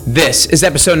This is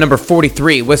episode number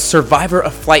 43 with survivor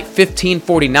of Flight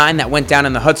 1549 that went down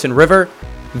in the Hudson River,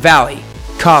 Valley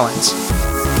Collins.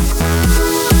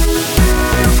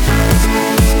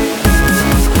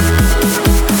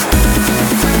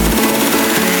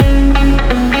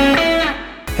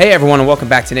 Hey everyone, and welcome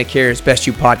back to Nick Carrier's Best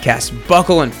You podcast.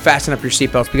 Buckle and fasten up your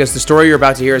seatbelts because the story you're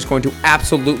about to hear is going to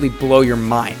absolutely blow your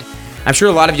mind. I'm sure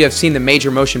a lot of you have seen the major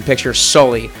motion picture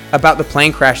Sully about the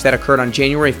plane crash that occurred on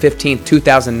January 15,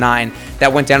 2009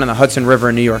 that went down in the Hudson River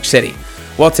in New York City.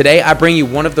 Well, today I bring you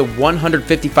one of the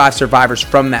 155 survivors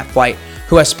from that flight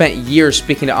who has spent years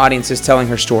speaking to audiences telling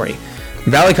her story.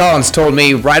 Valley Collins told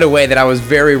me right away that I was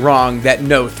very wrong, that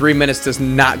no, 3 minutes does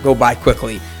not go by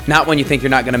quickly, not when you think you're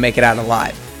not going to make it out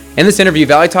alive. In this interview,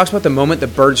 Valley talks about the moment the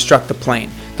bird struck the plane,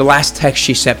 the last text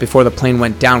she sent before the plane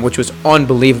went down, which was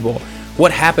unbelievable, what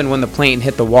happened when the plane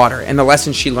hit the water, and the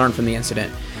lessons she learned from the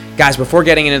incident. Guys, before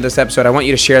getting into this episode, I want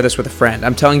you to share this with a friend.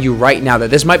 I'm telling you right now that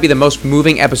this might be the most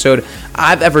moving episode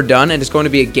I've ever done, and it's going to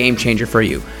be a game changer for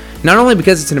you. Not only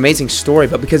because it's an amazing story,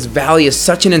 but because Valley is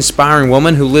such an inspiring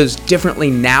woman who lives differently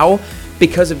now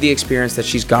because of the experience that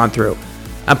she's gone through.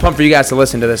 I'm pumped for you guys to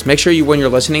listen to this. Make sure you, when you're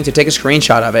listening, to take a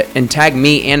screenshot of it and tag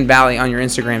me and Valley on your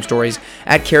Instagram stories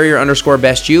at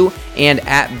Carrier_BestU and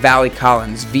at Valley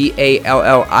Collins,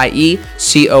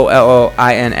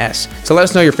 VallieCollins. So let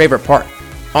us know your favorite part.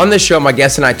 On this show, my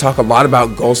guests and I talk a lot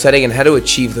about goal setting and how to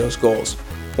achieve those goals.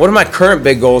 One of my current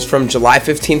big goals from July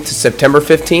 15th to September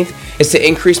 15th is to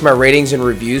increase my ratings and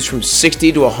reviews from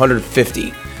 60 to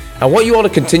 150. I want you all to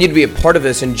continue to be a part of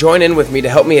this and join in with me to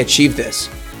help me achieve this.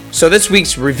 So this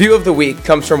week's review of the week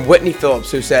comes from Whitney Phillips,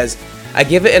 who says, I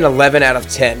give it an 11 out of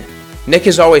 10. Nick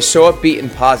is always so upbeat and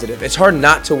positive. It's hard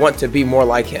not to want to be more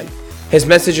like him. His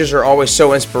messages are always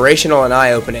so inspirational and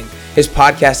eye-opening. His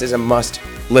podcast is a must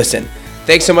listen.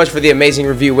 Thanks so much for the amazing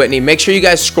review, Whitney. Make sure you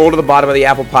guys scroll to the bottom of the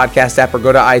Apple Podcast app or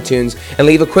go to iTunes and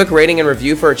leave a quick rating and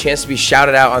review for a chance to be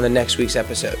shouted out on the next week's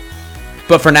episode.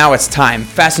 But for now, it's time.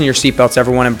 Fasten your seatbelts,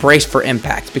 everyone, and brace for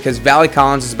impact, because Valley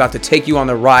Collins is about to take you on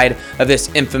the ride of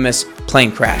this infamous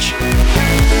plane crash.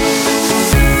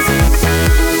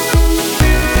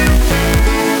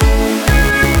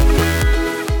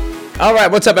 All right,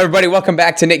 what's up, everybody? Welcome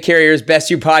back to Nick Carrier's Best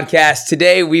You podcast.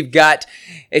 Today, we've got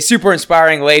a super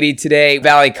inspiring lady today,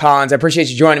 Valley Collins. I appreciate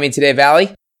you joining me today,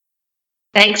 Valley.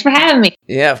 Thanks for having me.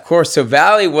 Yeah, of course. So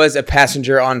Valley was a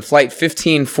passenger on Flight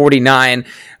 1549,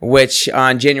 which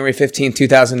on January 15,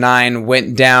 2009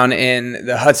 went down in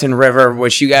the Hudson River,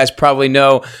 which you guys probably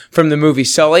know from the movie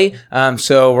Sully.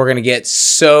 So we're going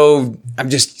to I'm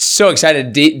just so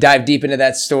excited to dive deep into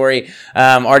that story.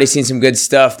 Already seen some good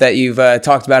stuff that you've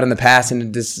talked about in the past,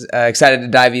 and just excited to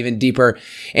dive even deeper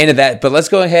into that. But let's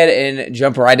go ahead and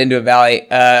jump right into it,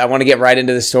 Valley. I want to get right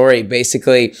into the story.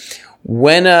 Basically,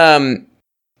 when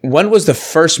was the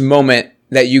first moment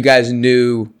that you guys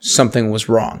knew something was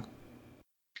wrong?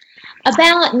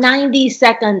 About 90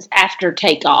 seconds after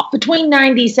takeoff, between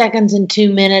 90 seconds and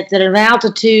 2 minutes at an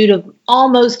altitude of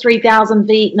almost 3,000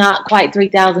 feet, not quite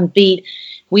 3,000 feet,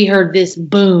 we heard this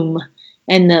boom,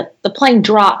 and the plane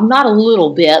dropped, not a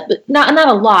little bit, but not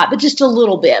a lot, but just a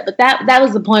little bit. But that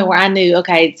was the point where I knew,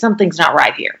 okay, something's not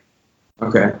right here.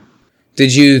 Okay.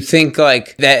 Did you think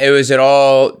like that it was at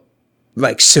all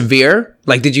like severe?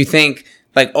 Like, did you think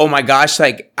like, oh my gosh,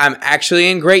 like I'm actually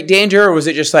in great danger? Or was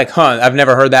it just like, I've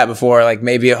never heard that before. Like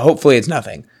hopefully it's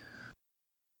nothing.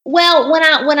 Well,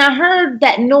 when I heard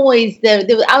that noise,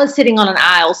 I was sitting on an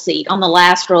aisle seat on the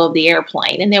last row of the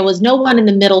airplane, and there was no one in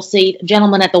the middle seat, a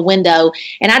gentleman at the window.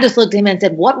 And I just looked at him and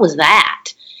said, what was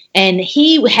that? And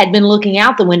he had been looking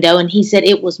out the window, and he said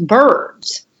it was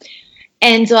birds.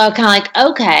 And so I was kind of like,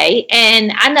 okay.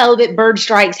 And I know that bird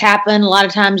strikes happen. A lot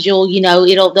of times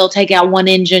they'll take out one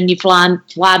engine, you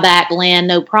fly back, land,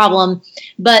 no problem.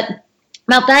 But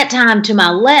about that time, to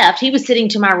my left, he was sitting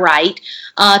to my right.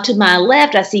 To my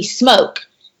left, I see smoke,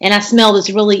 and I smell this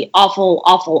really awful,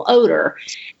 awful odor.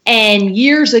 And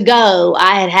years ago,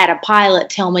 I had a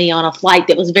pilot tell me on a flight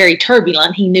that was very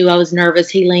turbulent. He knew I was nervous.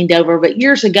 He leaned over. But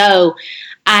years ago,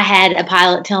 I had a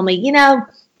pilot tell me,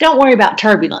 don't worry about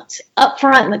turbulence. Up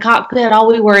front in the cockpit, all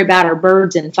we worry about are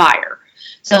birds and fire.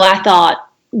 So I thought,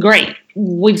 great,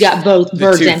 we've got both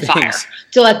birds and fire.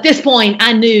 So at this point,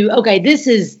 I knew, okay, this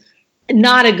is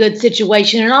not a good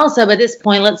situation. And also at this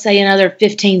point, let's say another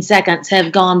 15 seconds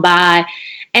have gone by.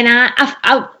 And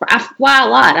I fly a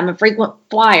lot. I'm a frequent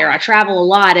flyer. I travel a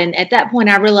lot. And at that point,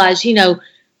 I realized,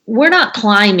 we're not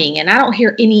climbing, and I don't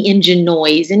hear any engine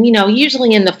noise. And,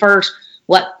 usually in the first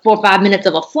 4 or 5 minutes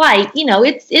of a flight,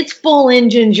 it's full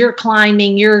engines, you're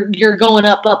climbing, you're going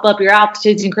up, your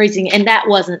altitude's increasing, and that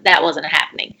wasn't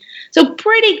happening. So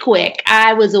pretty quick,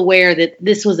 I was aware that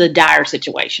this was a dire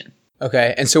situation.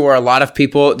 Okay. And so did a lot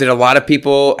of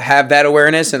people have that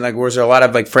awareness? And like, was there a lot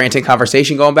of like frantic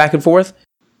conversation going back and forth?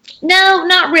 No,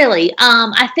 not really.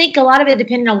 I think a lot of it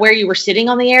depended on where you were sitting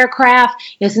on the aircraft.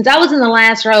 Since I was in the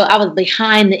last row, I was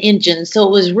behind the engine, so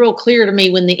it was real clear to me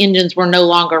when the engines were no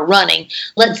longer running.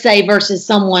 Let's say versus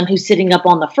someone who's sitting up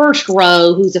on the first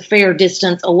row, who's a fair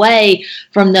distance away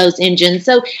from those engines.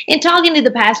 So, in talking to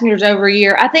the passengers over a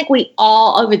year, I think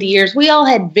over the years, we all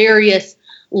had various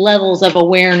levels of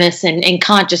awareness and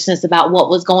consciousness about what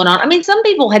was going on. I mean, some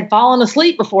people had fallen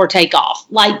asleep before takeoff,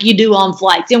 like you do on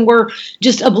flights, and were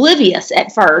just oblivious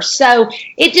at first. So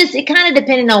it kind of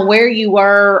depended on where you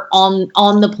were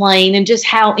on the plane and just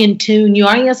how in tune you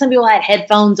are. Some people had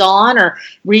headphones on or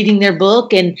reading their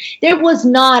book, and there was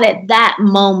not at that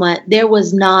moment, there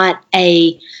was not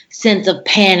a sense of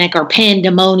panic or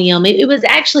pandemonium. It was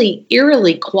actually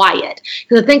eerily quiet,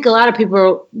 because I think a lot of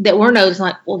people that were noticing,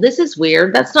 like, well, this is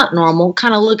weird, that's not normal,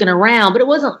 kind of looking around, but it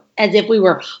wasn't as if we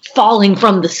were falling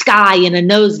from the sky in a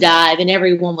nosedive and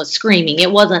everyone was screaming.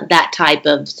 It wasn't that type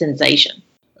of sensation.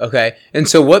 Okay. And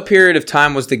so what period of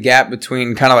time was the gap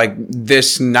between kind of like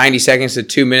this 90 seconds to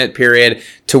 2 minute period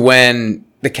to when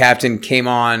the captain came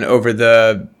on over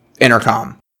the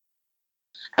intercom?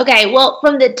 Okay, well,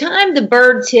 from the time the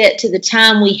birds hit to the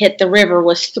time we hit the river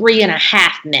was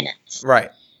 3.5 minutes. Right.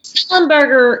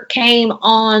 Schellenberger came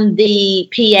on the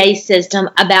PA system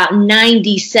about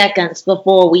 90 seconds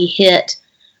before we hit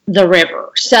the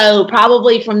river. So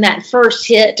probably from that first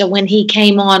hit to when he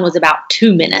came on was about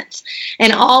 2 minutes.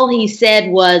 And all he said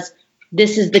was,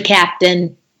 "This is the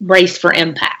captain, brace for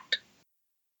impact."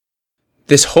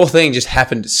 This whole thing just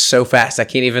happened so fast. I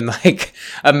can't even like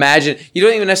imagine. You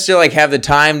don't even necessarily like have the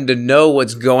time to know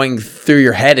what's going through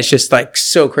your head. It's just like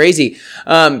so crazy.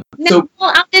 Well,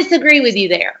 I'll disagree with you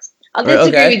there.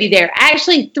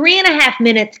 Actually, 3.5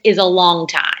 minutes is a long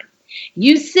time.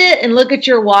 You sit and look at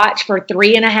your watch for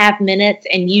 3.5 minutes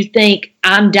and you think,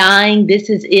 I'm dying, this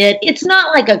is it. It's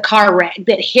not like a car wreck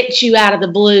that hits you out of the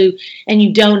blue and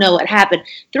you don't know what happened.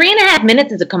 3.5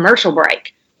 minutes is a commercial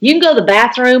break. You can go to the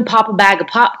bathroom, pop a bag of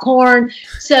popcorn.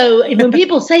 So when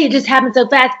people say it just happened so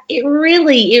fast, it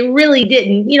really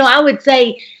didn't. I would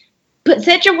say,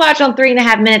 set your watch on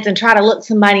 3.5 minutes and try to look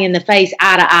somebody in the face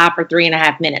eye to eye for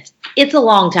 3.5 minutes. It's a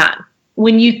long time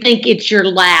when you think it's your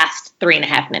last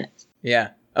 3.5 minutes. Yeah.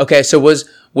 Okay. So was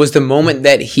the moment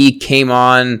that he came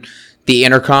on the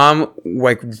intercom,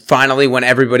 like finally when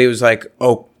everybody was like,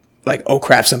 oh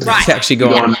crap, something's actually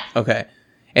going on. Okay.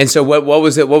 And so what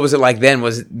was it like then?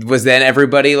 Was then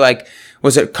everybody like,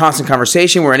 was it constant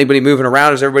conversation? Were anybody moving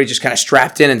around? Was everybody just kind of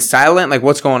strapped in and silent? Like,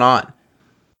 what's going on?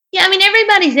 Yeah, I mean,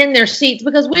 everybody's in their seats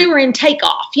because we were in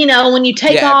takeoff. When you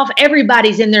take off,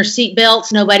 everybody's in their seat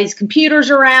belts. Nobody's computers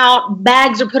are out.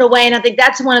 Bags are put away. And I think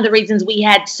that's one of the reasons we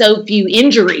had so few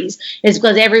injuries is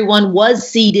because everyone was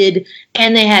seated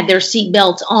and they had their seat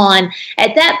belts on.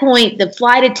 At that point, the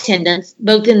flight attendants,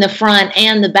 both in the front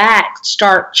and the back,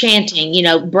 start chanting,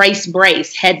 brace,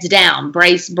 brace, heads down,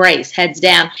 brace, brace, heads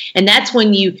down. And that's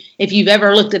when if you've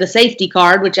ever looked at a safety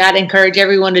card, which I'd encourage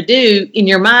everyone to do, in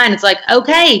your mind, it's like,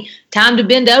 okay, time to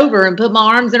bend over and put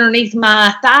my arms underneath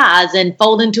my thighs and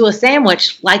fold into a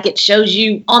sandwich like it shows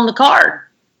you on the card.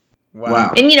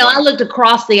 Wow. And, I looked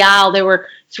across the aisle. There were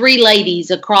 3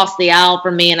 ladies across the aisle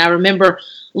from me, and I remember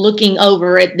looking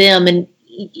over at them, and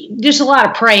just a lot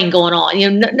of praying going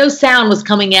on. No sound was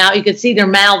coming out. You could see their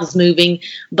mouths moving.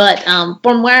 But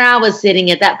from where I was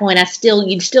sitting at that point,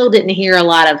 you still didn't hear a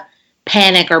lot of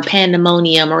panic or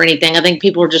pandemonium or anything. I think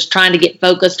people were just trying to get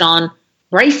focused on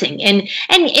bracing. And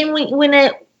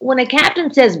when a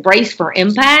captain says brace for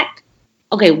impact,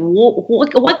 okay,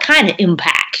 what kind of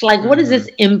impact? Like, what is this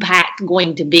impact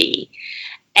going to be?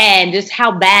 And just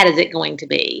how bad is it going to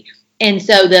be? And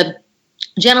so the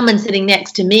gentleman sitting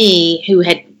next to me who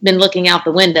had been looking out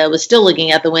the window, was still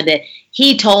looking out the window,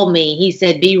 he told me, he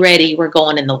said, "Be ready, we're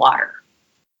going in the water."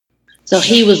 So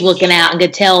he was looking out and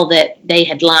could tell that they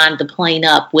had lined the plane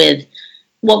up with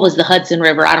what was the Hudson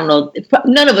River. I don't know.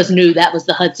 None of us knew that was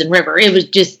the Hudson River. It was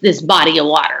just this body of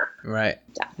water. Right.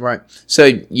 So. Right. So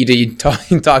you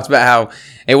talked about how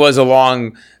it was a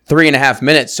long 3.5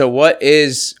 minutes. So what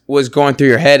was going through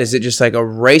your head? Is it just like a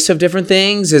race of different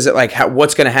things? Is it like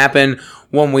what's going to happen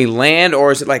when we land?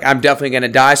 Or is it like, I'm definitely going to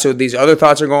die, so these other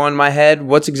thoughts are going in my head?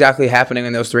 What's exactly happening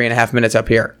in those 3.5 minutes up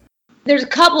here? There's a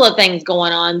couple of things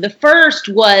going on. The first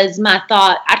was my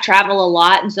thought. I travel a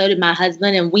lot, and so did my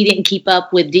husband, and we didn't keep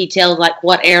up with details like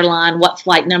what airline, what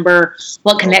flight number,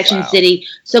 what connection city.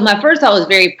 So my first thought was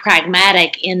very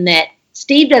pragmatic in that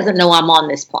Steve doesn't know I'm on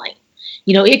this plane.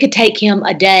 It could take him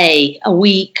a day, a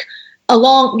week, a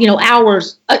long,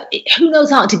 hours, who knows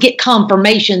how to get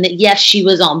confirmation that yes, she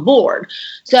was on board.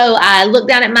 So I looked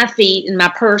down at my feet and my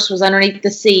purse was underneath the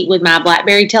seat with my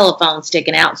BlackBerry telephone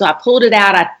sticking out. So I pulled it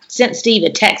out. I sent Steve a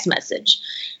text message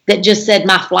that just said,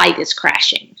 my flight is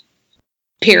crashing,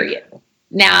 period.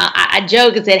 Now, I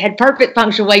joke and said had perfect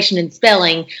punctuation and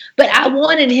spelling, but I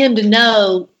wanted him to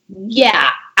know, yeah,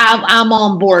 I'm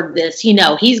on board this.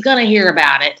 He's going to hear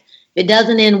about it. If it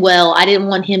doesn't end well, I didn't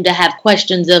want him to have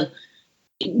questions of,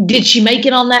 did she make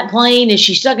it on that plane? Is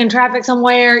she stuck in traffic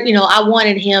somewhere? I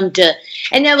wanted him to,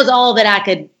 and that was all that I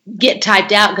could get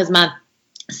typed out because my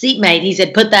seatmate, he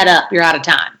said, put that up, you're out of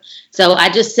time. So I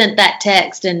just sent that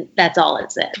text and that's all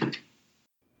it said.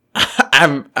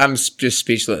 I'm just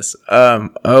speechless.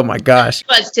 Oh my gosh. He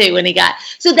was too when he got,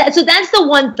 so that's the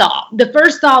one thought. The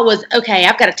first thought was, okay,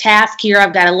 I've got a task here.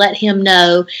 I've got to let him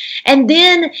know. And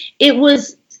then it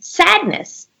was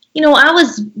sadness. I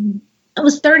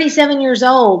was 37 years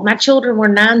old. My children were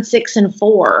 9, 6, and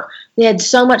 4. They had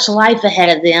so much life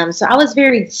ahead of them. So I was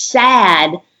very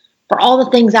sad for all the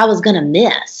things I was going to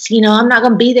miss. I'm not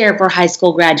going to be there for high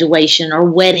school graduation or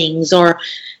weddings or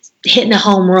hitting a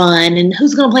home run and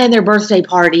who's going to plan their birthday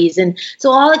parties. And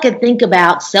so all I could think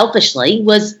about selfishly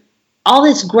was all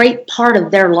this great part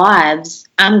of their lives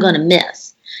I'm going to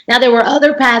miss. Now, there were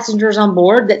other passengers on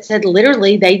board that said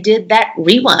literally they did that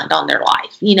rewind on their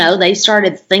life. They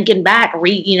started thinking back,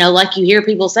 like you hear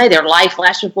people say, their life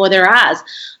flashed before their eyes.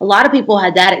 A lot of people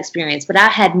had that experience, but I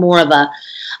had more of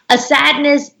a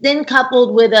sadness then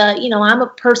coupled with I'm a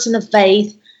person of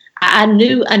faith. I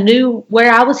knew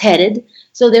where I was headed.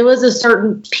 So there was a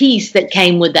certain peace that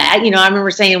came with that. I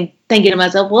remember thinking to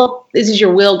myself, well, this is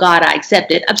your will, God, I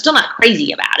accept it. I'm still not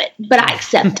crazy about it, but I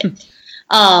accept it.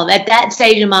 At that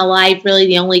stage in my life, really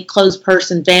the only close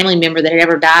family member that had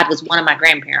ever died was one of my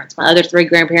grandparents. My other 3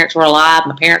 grandparents were alive.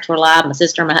 My parents were alive. My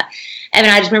sister, and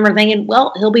I just remember thinking,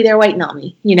 well, he'll be there waiting on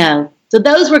me, So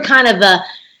those were kind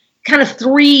of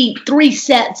three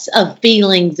sets of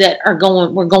feelings that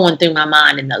were going through my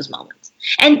mind in those moments.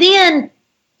 And then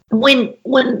when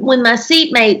my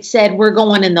seatmate said we're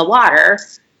going in the water,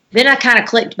 then I kind of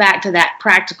clicked back to that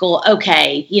practical,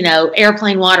 okay,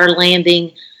 airplane water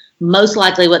landing. Most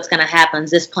likely what's going to happen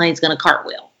is this plane's going to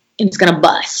cartwheel and it's going to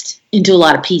bust into a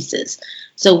lot of pieces.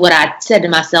 So what I said to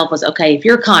myself was, okay, if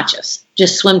you're conscious,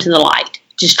 just swim to the light.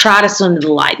 Just try to swim to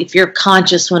the light if you're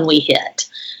conscious when we hit.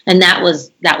 And that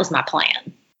was my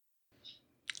plan.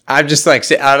 I'm just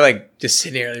just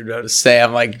sitting here to say,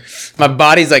 I'm like, my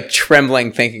body's like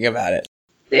trembling thinking about it.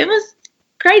 It was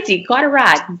crazy. Quite a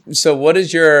ride. So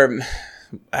did your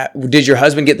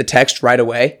husband get the text right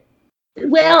away?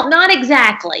 Well, not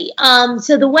exactly.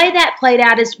 So the way that played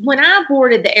out is when I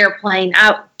boarded the airplane,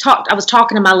 I was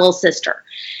talking to my little sister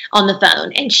on the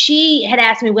phone, and she had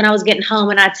asked me when I was getting home,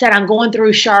 and I'd said, I'm going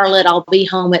through Charlotte. I'll be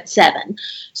home at 7.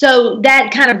 So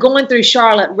that kind of going through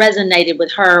Charlotte resonated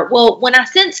with her. Well, when I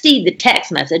sent Steve the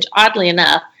text message, oddly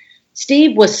enough,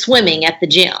 Steve was swimming at the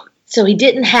gym, so he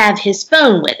didn't have his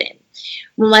phone with him.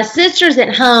 When my sister's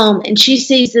at home and she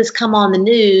sees this come on the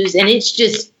news, and it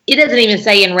doesn't even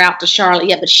say en route to Charlotte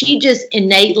yet, but she just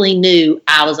innately knew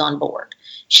I was on board.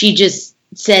 She just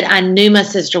said, I knew my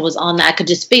sister was on that. I could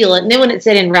just feel it. And then when it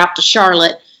said en route to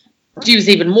Charlotte, she was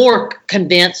even more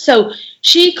convinced. So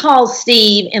she calls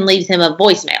Steve and leaves him a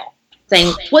voicemail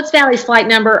saying, what's Valley's flight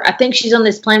number? I think she's on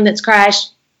this plane that's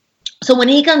crashed. So when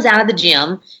he comes out of the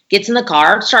gym, gets in the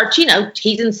car, starts,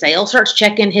 he's in sales, starts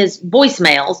checking his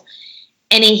voicemails.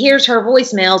 And he hears her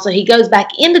voicemail, so he goes back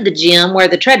into the gym where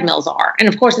the treadmills are. And,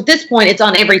 of course, at this point, it's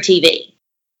on every TV.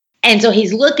 And so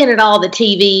he's looking at all the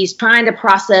TVs, trying to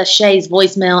process Shay's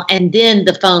voicemail, and then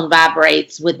the phone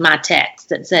vibrates with my text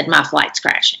that said my flight's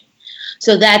crashing.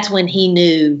 So that's when he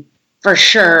knew for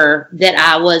sure that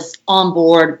I was on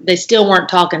board. They still weren't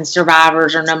talking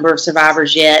survivors or number of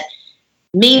survivors yet.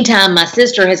 Meantime, my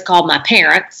sister has called my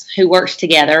parents, who works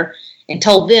together, and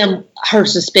told them her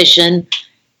suspicion.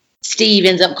 Steve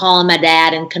ends up calling my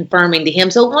dad and confirming to him.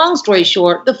 So long story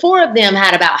short, the 4 of them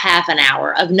had about half an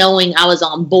hour of knowing I was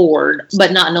on board,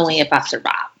 but not knowing if I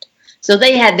survived. So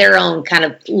they had their own kind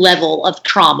of level of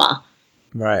trauma.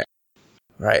 Right.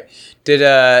 Did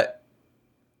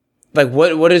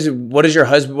what is your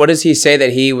husband? What does he say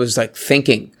that he was like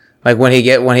thinking? Like when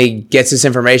he gets this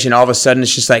information, all of a sudden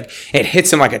it's just like it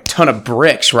hits him like a ton of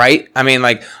bricks, right? I mean,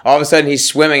 like all of a sudden he's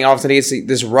swimming, all of a sudden he gets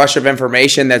this rush of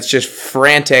information that's just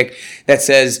frantic that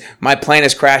says my plane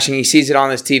is crashing. He sees it on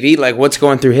his TV. Like what's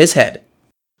going through his head?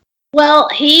 Well,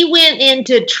 he went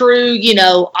into true,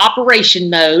 operation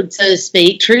mode, so to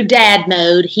speak, true dad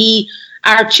mode.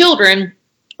 Our children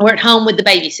were at home with the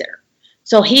babysitter.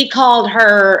 So he called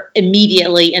her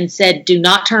immediately and said, do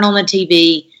not turn on the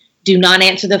TV. Do not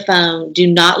answer the phone. Do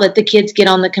not let the kids get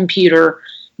on the computer,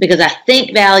 because I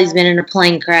think Valley's been in a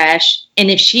plane crash. And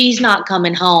if she's not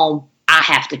coming home, I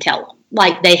have to tell them.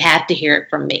 Like, they have to hear it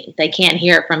from me. They can't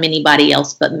hear it from anybody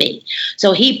else but me.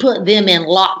 So he put them in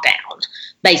lockdown,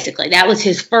 basically. That was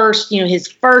his first, his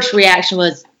first reaction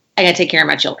was, I got to take care of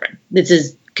my children.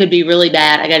 Could be really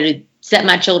bad. I got to set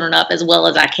my children up as well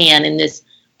as I can in this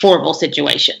horrible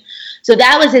situation. So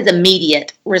that was his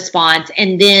immediate response.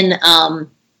 And then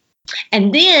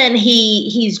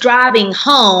he's driving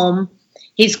home.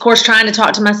 He's, of course, trying to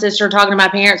talk to my sister, talking to my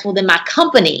parents. Well, then my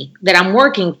company that I'm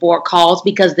working for calls,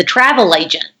 because the travel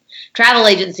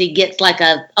agency gets like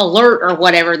a alert or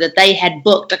whatever that they had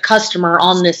booked a customer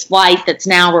on this flight that's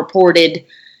now reported,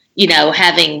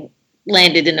 having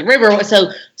landed in the river.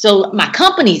 So my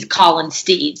company's calling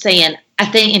Steve saying, I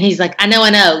think, and he's like, I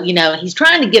know, he's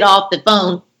trying to get off the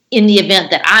phone in the event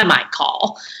that I might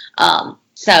call.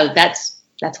 So that's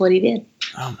what he did.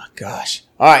 Oh my gosh.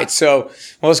 All right. So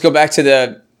let's go back to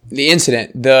the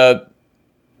incident. The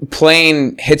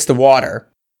plane hits the water,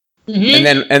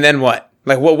 and then what?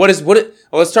 Like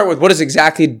let's start with what is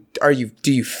exactly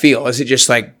do you feel? Is it just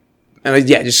like,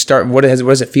 just start. What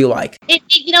does it feel like?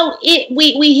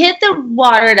 We hit the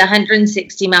water at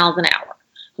 160 miles an hour,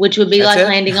 which would be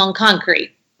landing on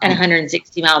concrete at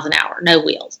 160 miles an hour, no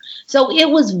wheels. So it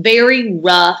was very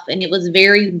rough and it was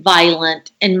very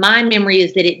violent. And my memory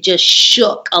is that it just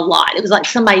shook a lot. It was like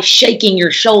somebody shaking your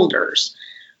shoulders.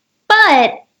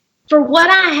 But for what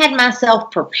I had myself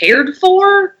prepared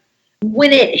for,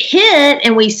 when it hit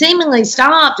and we seemingly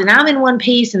stopped and I'm in one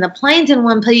piece and the plane's in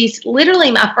one piece, literally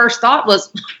my first thought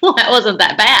was, well, that wasn't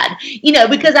that bad,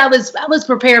 because I was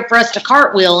prepared for us to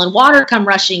cartwheel and water come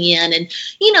rushing in. And,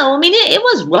 it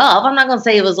was rough. I'm not going to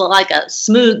say it was like a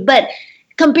smooth, but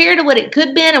compared to what it could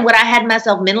have been and what I had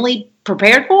myself mentally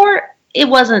prepared for, it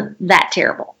wasn't that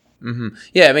terrible. Mm-hmm.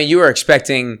 Yeah. I mean, you were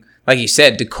expecting, like you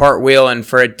said, to cartwheel and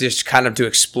for it just kind of to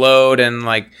explode and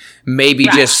like maybe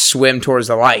just swim towards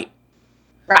the light.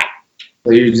 Right.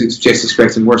 So you're just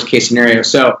expecting worst case scenario.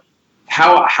 So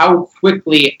how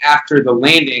quickly after the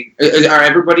landing are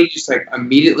everybody just like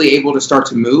immediately able to start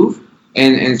to move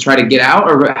and try to get out,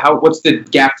 or what's the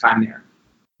gap time there?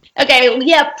 Okay,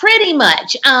 yeah, pretty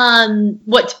much.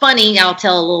 What's funny, I'll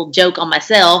tell a little joke on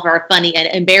myself, or a funny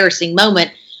and embarrassing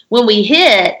moment. When we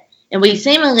hit and we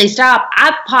seemingly stopped,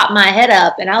 I popped my head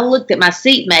up and I looked at my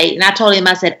seatmate and I told him,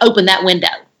 I said, open that window.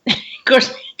 Of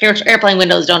course, airplane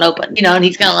windows don't open, and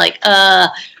he's kind of like,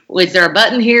 was there a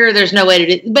button here? There's no way to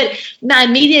do it. But my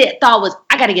immediate thought was,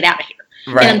 I got to get out of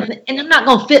here. Right. And I'm not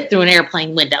going to fit through an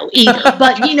airplane window either.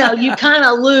 But, you kind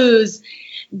of lose.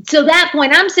 So that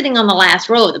point, I'm sitting on the last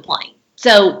row of the plane.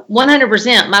 So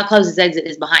 100%, my closest exit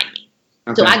is behind me.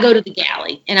 Okay. So I go to the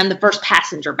galley, and I'm the first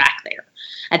passenger back there.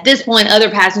 At this point,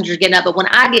 other passengers getting up. But when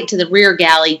I get to the rear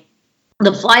galley,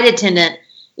 the flight attendant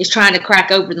is trying to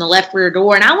crack open the left rear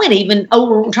door. And I went even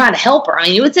over trying to help her. I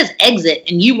mean, it says exit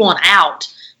and you want out.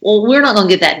 Well, we're not going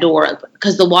to get that door open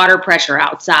because the water pressure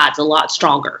outside is a lot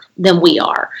stronger than we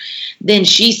are. Then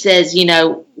she says,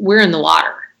 we're in the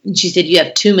water. And she said, you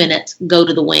have 2 minutes, go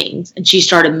to the wings. And she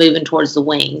started moving towards the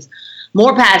wings.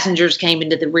 More passengers came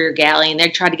into the rear galley and they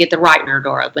tried to get the right rear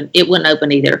door open. It wouldn't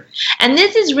open either. And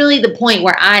this is really the point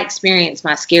where I experienced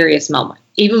my scariest moment,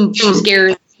 even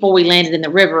scarier before we landed in the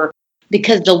river.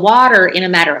 Because the water, in a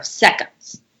matter of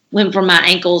seconds, went from my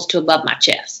ankles to above my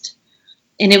chest.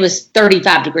 And it was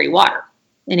 35-degree water.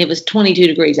 And it was 22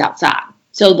 degrees outside.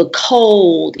 So the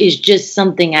cold is just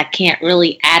something I can't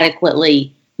really adequately,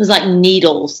 it was like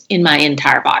needles in my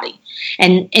entire body.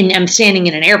 And I'm standing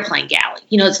in an airplane galley.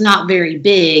 It's not very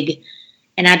big.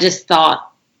 And I just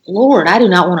thought, Lord, I do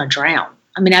not want to drown.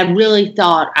 I mean, I really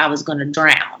thought I was going to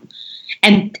drown.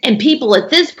 And people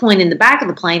at this point in the back of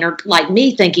the plane are like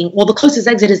me thinking, well, the closest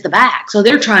exit is the back. So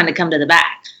they're trying to come to the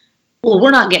back. Well,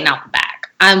 we're not getting out the back.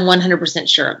 I'm 100%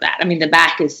 sure of that. I mean, the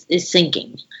back is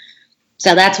sinking.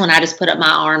 So that's when I just put up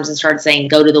my arms and started saying,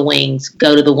 go to the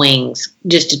wings,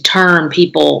 just to turn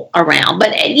people around.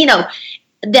 But,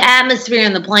 the atmosphere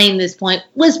in the plane at this point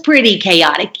was pretty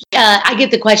chaotic. I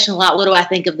get the question a lot, what do I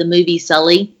think of the movie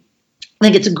Sully? I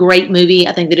think it's a great movie.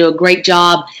 I think they do a great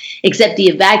job, except the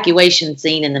evacuation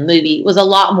scene in the movie was a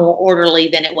lot more orderly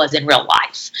than it was in real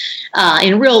life.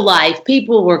 In real life,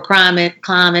 people were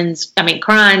crying,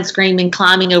 screaming,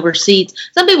 climbing over seats.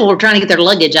 Some people were trying to get their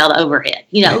luggage out of the overhead.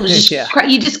 It was just,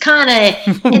 you just kind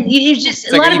of, and you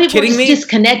just, a lot of people are just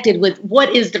disconnected with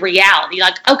what is the reality.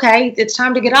 Like, okay, it's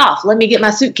time to get off. Let me get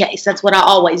my suitcase. That's what I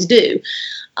always do.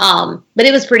 But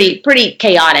it was pretty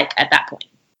chaotic at that point.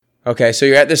 Okay, so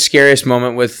you're at the scariest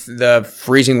moment with the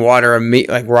freezing water,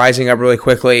 like rising up really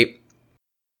quickly,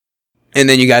 and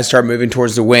then you guys start moving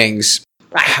towards the wings.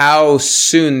 Right. How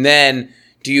soon then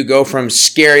do you go from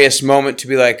scariest moment to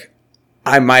be like,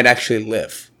 I might actually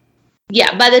live?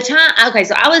 Yeah, by the time, okay,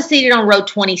 so I was seated on row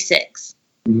 26.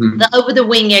 Mm-hmm. The over the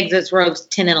wing exits rows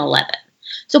 10 and 11.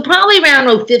 So probably around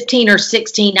row 15 or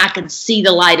 16, I could see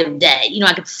the light of day.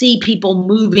 I could see people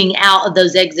moving out of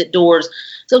those exit doors.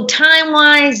 So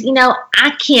time-wise,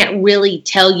 I can't really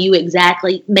tell you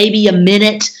exactly, maybe a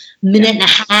minute and a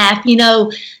half,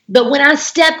 But when I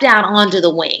stepped out onto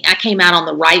the wing, I came out on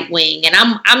the right wing, and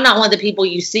I'm not one of the people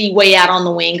you see way out on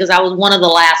the wing because I was one of the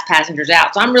last passengers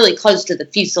out. So I'm really close to the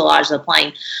fuselage of the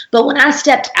plane. But when I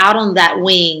stepped out on that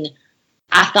wing,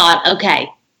 I thought, okay,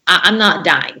 I'm not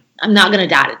dying. I'm not going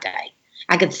to die today.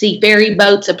 I could see ferry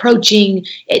boats approaching.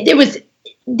 That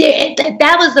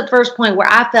was the first point where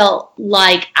I felt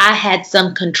like I had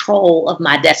some control of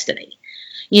my destiny.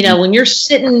 When you're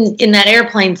sitting in that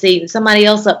airplane seat and somebody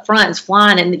else up front is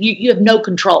flying and you have no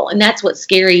control. And that's what's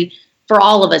scary for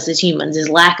all of us as humans is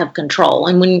lack of control.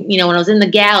 And when I was in the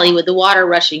galley with the water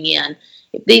rushing in,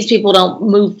 if these people don't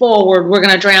move forward, we're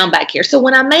going to drown back here. So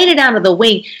when I made it out of the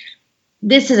wing,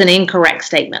 this is an incorrect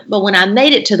statement, but when I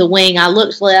made it to the wing, I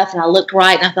looked left and I looked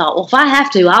right and I thought, well, if I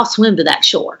have to, I'll swim to that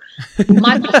shore.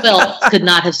 Michael Phelps could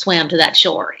not have swam to that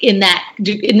shore in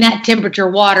that temperature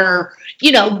water,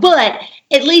 but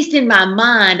at least in my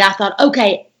mind, I thought,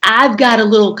 okay, I've got a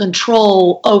little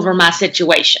control over my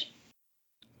situation.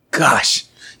 Gosh.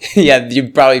 Yeah,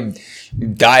 you'd probably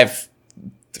dive.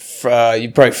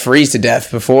 You'd probably freeze to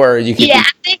death before you could. Yeah,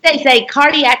 I think they say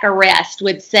cardiac arrest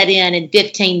would set in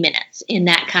 15 minutes in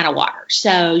that kind of water.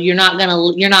 So you're not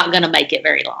gonna make it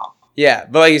very long. Yeah,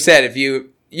 but like you said, if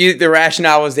you the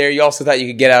rationale was there, you also thought you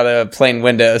could get out of a plane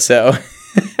window. So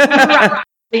right.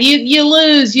 You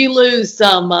lose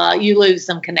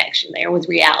some connection there with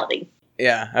reality.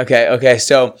 Yeah. Okay.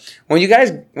 So when you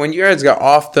guys got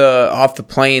off the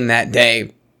plane that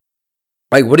day,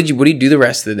 like what do you do the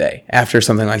rest of the day after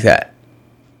something like that?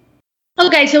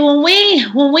 Okay, so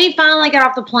when we finally got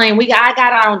off the plane, I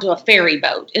got out onto a ferry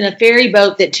boat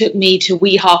that took me to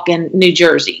Weehawken, New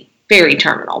Jersey ferry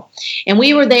terminal, and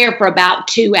we were there for about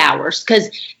 2 hours because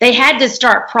they had to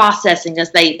start processing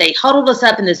us. They huddled us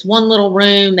up in this one little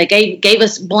room. They gave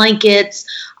us blankets.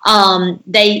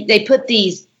 They put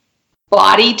these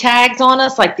body tags on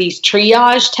us, like these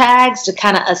triage tags to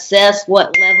kind of assess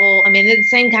what level. I mean, they're the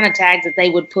same kind of tags that they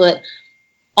would put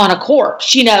on a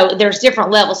corpse. There's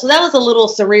different levels. So that was a little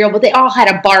surreal, but they all had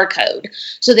a barcode.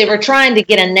 So they were trying to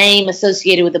get a name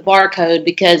associated with the barcode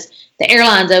because the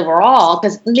airlines overall,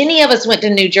 because many of us went to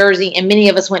New Jersey and many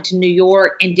of us went to New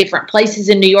York and different places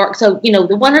in New York. So,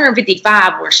 the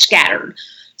 155 were scattered.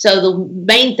 So the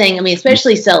main thing,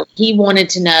 especially so he wanted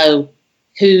to know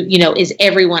who, is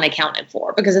everyone accounted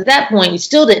for? Because at that point, you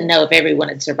still didn't know if everyone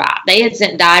had survived. They had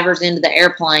sent divers into the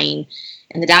airplane,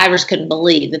 and the divers couldn't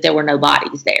believe that there were no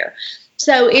bodies there.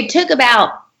 So it took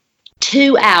about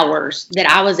 2 hours that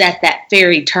I was at that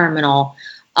ferry terminal.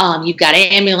 You've got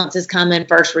ambulances coming,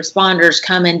 first responders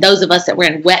coming. Those of us that were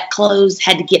in wet clothes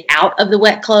had to get out of the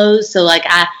wet clothes. So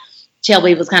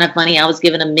Shelby, was kind of funny. I was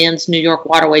given a men's New York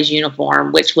Waterways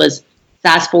uniform, which was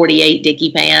size 48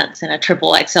 Dickie pants and a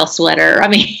triple XL sweater.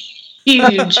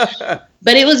 Huge.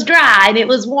 But it was dry and it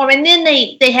was warm. And then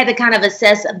they had to kind of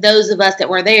assess those of us that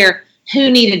were there who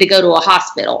needed to go to a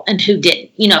hospital and who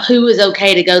didn't. Who was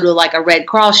okay to go to like a Red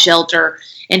Cross shelter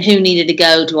and who needed to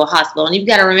go to a hospital. And you've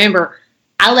got to remember,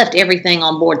 I left everything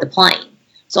on board the plane.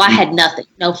 So I had nothing.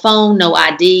 No phone, no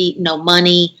ID, no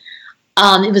money.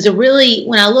 It was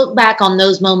when I look back on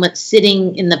those moments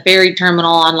sitting in the ferry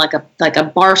terminal on like a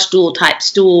bar stool type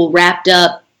stool wrapped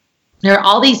up, there are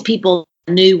all these people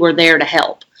I knew were there to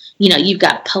help. You've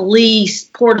got police,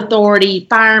 Port Authority,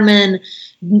 firemen,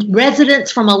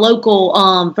 residents from a local,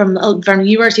 from the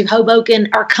University of Hoboken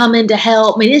are coming to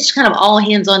help. It's kind of all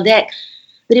hands on deck,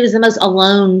 but it was the most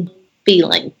alone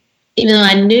feeling. Even though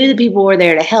I knew the people were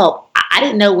there to help, I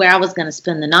didn't know where I was going to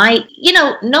spend the night.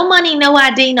 No money, no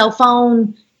ID, no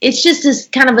phone. It's just this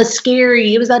kind of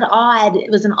it was an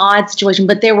odd situation,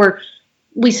 but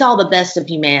we saw the best of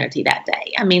humanity that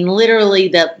day. Literally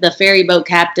the ferry boat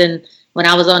captain, when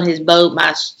I was on his boat,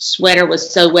 my sweater was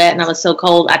so wet and I was so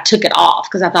cold, I took it off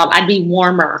because I thought I'd be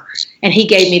warmer, and he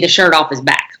gave me the shirt off his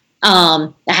back.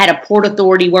 I had a Port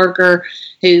Authority worker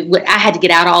who I had to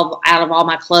get out of all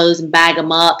my clothes and bag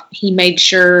them up. He made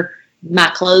sure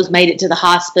my clothes made it to the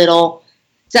hospital.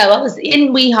 So I was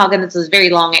in Weehawken. This was a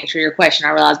very long answer to your question,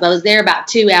 I realized, but I was there about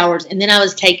 2 hours, and then I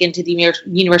was taken to the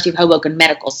University of Hoboken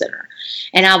Medical Center,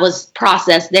 and I was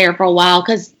processed there for a while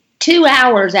because 2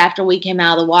 hours after we came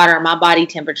out of the water, my body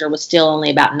temperature was still only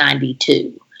about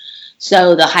 92.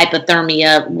 So the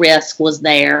hypothermia risk was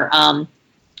there.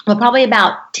 Well, probably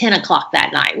about 10 o'clock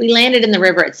that night. We landed in the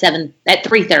river at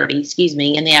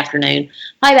 3:30, in the afternoon.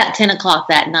 Probably about 10 o'clock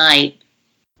that night,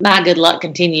 my good luck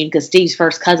continued because Steve's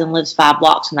first cousin lives 5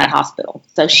 blocks from that hospital.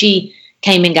 So she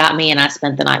came and got me, and I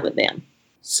spent the night with them.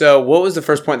 So what was the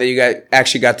first point that you guys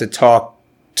actually got to talk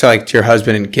to your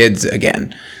husband and kids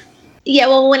again? Yeah,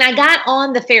 well, when I got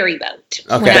on the ferry boat,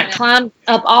 okay. When I climbed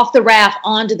up off the raft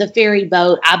onto the ferry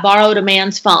boat, I borrowed a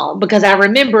man's phone because I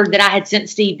remembered that I had sent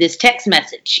Steve this text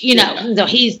message, so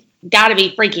he's got to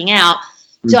be freaking out.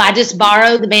 Mm-hmm. So I just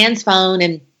borrowed the man's phone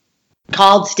and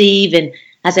called Steve, and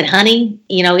I said, honey,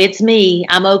 it's me.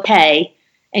 I'm okay.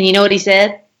 And you know what he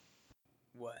said?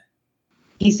 What?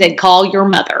 He said, call your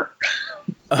mother.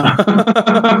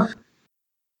 My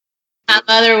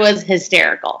mother was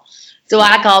hysterical. So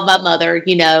I called my mother,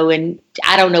 and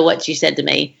I don't know what she said to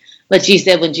me, but she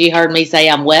said when she heard me say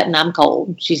I'm wet and I'm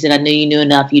cold, she said, I knew you knew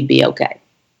enough, you'd be okay.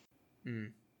 Mm.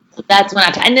 So that's when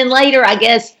and then later, I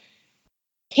guess,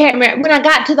 can't remember, when I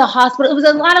got to the hospital, it was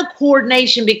a lot of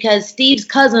coordination because Steve's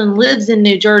cousin lives in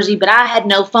New Jersey, but I had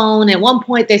no phone. At one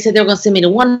point, they said they were going to send me to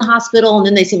one hospital, and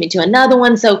then they sent me to another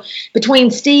one. So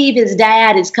between Steve, his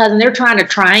dad, his cousin, they're trying to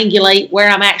triangulate where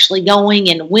I'm actually going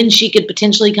and when she could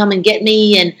potentially come and get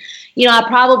me. And I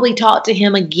probably talked to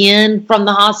him again from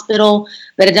the hospital,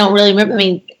 but I don't really remember. I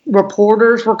mean,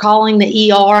 reporters were calling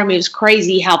the ER. I mean, it was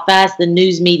crazy how fast the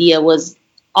news media was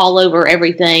all over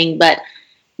everything. But,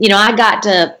 I got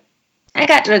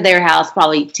to their house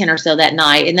probably 10 or so that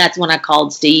night, and that's when I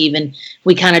called Steve, and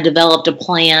we kind of developed a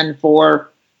plan for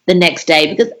the next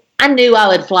day because I knew I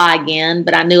would fly again,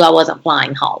 but I knew I wasn't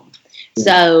flying home. Yeah.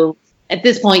 So at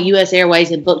this point, U.S. Airways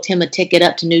had booked him a ticket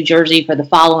up to New Jersey for the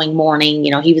following morning.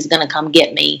 He was going to come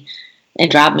get me and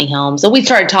drive me home. So we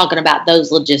started talking about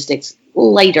those logistics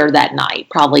later that night,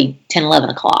 probably 10,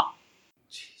 11 o'clock.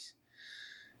 Jeez.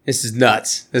 This is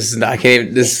nuts. This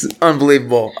is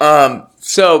unbelievable.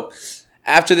 So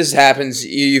after this happens,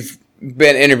 you've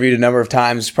been interviewed a number of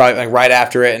times, probably like right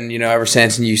after it, and ever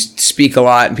since, and you speak a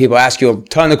lot, and people ask you a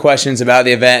ton of questions about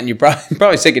the event, and you're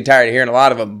probably sick and tired of hearing a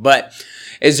lot of them. But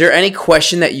is there any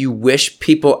question that you wish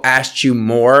people asked you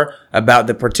more about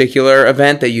the particular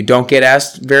event that you don't get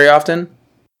asked very often?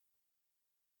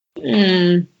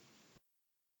 That's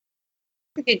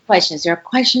a good question. Is there a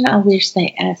question I wish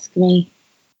they asked me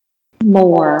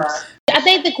more? I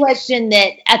think the question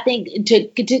that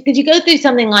because you go through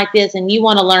something like this and you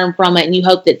want to learn from it and you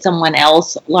hope that someone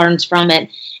else learns from it.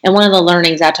 And one of the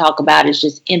learnings I talk about is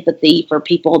just empathy for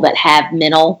people that have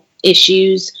mental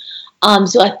issues.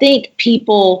 So I think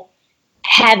people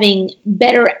asking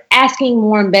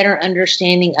more and better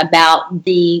understanding about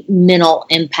the mental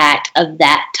impact of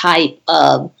that type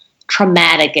of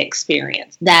traumatic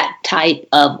experience, that type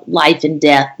of life and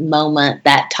death moment,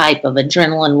 that type of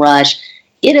adrenaline rush,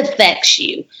 it affects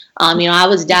you. I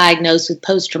was diagnosed with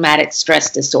post-traumatic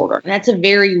stress disorder. And that's a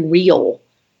very real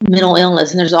mental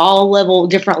illness, and there's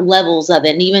different levels of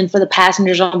it. And even for the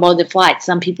passengers on board the flight,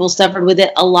 some people suffered with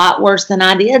it a lot worse than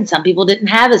I did. Some people didn't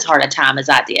have as hard a time as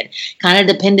I did. Kind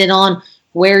of depended on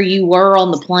where you were on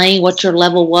the plane, what your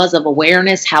level was of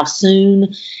awareness, how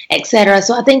soon, etc.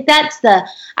 So I think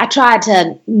I try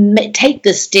to take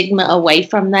the stigma away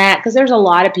from that, because there's a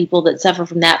lot of people that suffer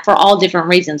from that for all different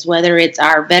reasons, whether it's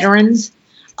our veterans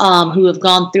who have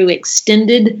gone through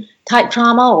extended type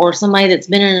trauma, or somebody that's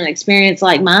been in an experience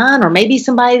like mine, or maybe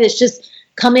somebody that's just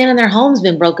come in and their home's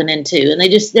been broken into, and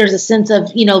there's a sense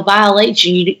of,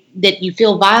 violation, that you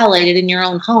feel violated in your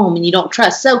own home and you don't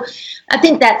trust. So I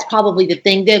think that's probably the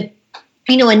thing that,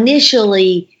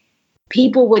 initially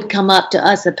people would come up to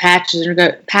us, the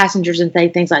passengers, and say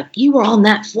things like, you were on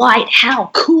that flight.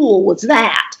 How cool was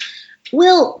that?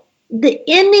 Well, the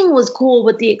ending was cool,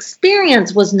 but the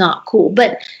experience was not cool.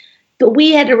 But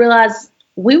we had to realize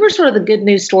we were sort of the good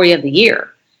news story of the year.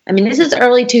 I mean, this is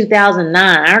early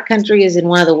 2009. Our country is in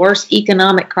one of the worst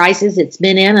economic crises it's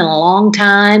been in a long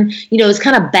time. It's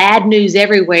kind of bad news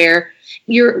everywhere.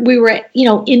 We were,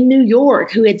 in New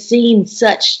York, who had seen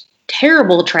such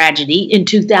terrible tragedy in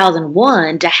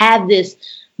 2001, to have this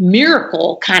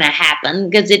miracle kind of happen,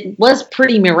 because it was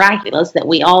pretty miraculous that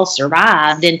we all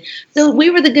survived. And so we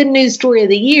were the good news story of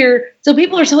the year. So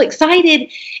people are so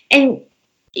excited, and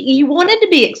you wanted to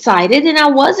be excited, and I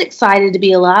was excited to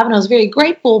be alive, and I was very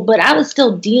grateful, but I was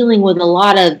still dealing with a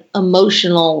lot of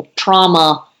emotional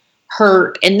trauma,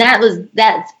 hurt, and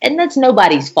that's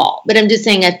nobody's fault. But I'm just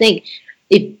saying, I think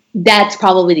that's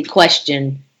probably the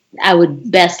question I would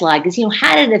best like is,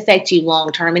 how did it affect you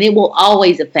long term? And it will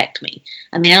always affect broke me.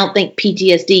 I mean, I don't think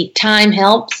PTSD, time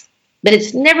helps, but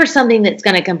it's never something that's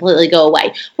going to completely go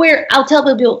away. Where I'll tell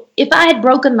people, if I had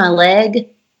broken my leg,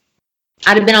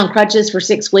 I'd have been on crutches for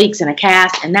 6 weeks in a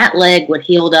cast, and that leg would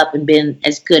healed up and been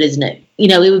as good as new. You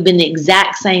know, it would have been the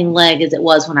exact same leg as it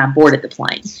was when I boarded the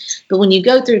plane. But when you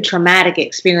go through traumatic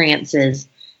experiences,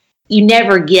 you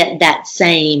never get that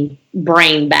same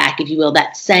brain back, if you will,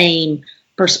 that same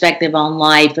perspective on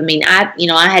life. I mean,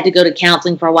 I had to go to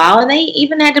counseling for a while, and they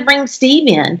even had to bring Steve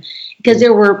in because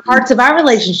there were parts of our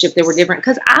relationship that were different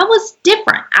because I was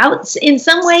different. In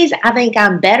some ways, I think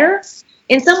I'm better.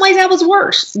 In some ways, I was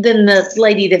worse than the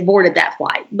lady that boarded that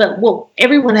flight. But what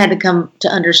everyone had to come to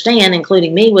understand,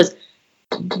 including me, was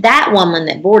that woman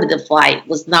that boarded the flight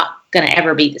was not going to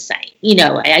ever be the same. You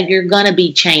know, you're going to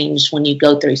be changed when you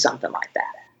go through something like that.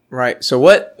 Right. So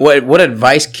what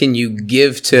advice can you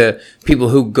give to people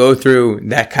who go through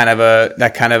that kind of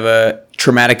a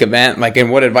traumatic event? Like,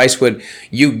 and what advice would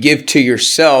you give to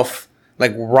yourself,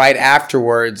 like right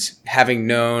afterwards, having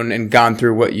known and gone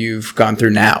through what you've gone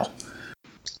through now?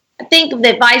 I think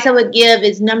the advice I would give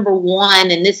is, number one,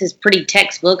 and this is pretty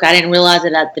textbook, I didn't realize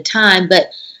it at the time,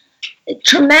 but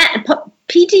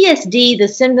PTSD, the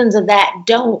symptoms of that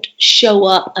don't show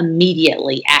up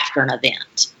immediately after an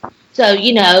event. So,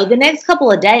 you know, the next couple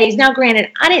of days, now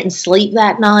granted, I didn't sleep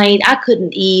that night. I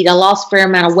couldn't eat. I lost a fair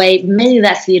amount of weight. Maybe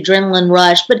that's the adrenaline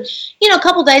rush. But, you know, a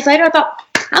couple of days later, I thought,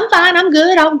 I'm fine. I'm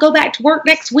good. I'll go back to work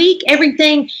next week.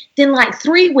 Everything. Then like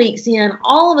 3 weeks in,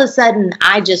 all of a sudden,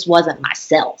 I just wasn't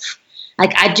myself.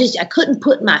 Like I couldn't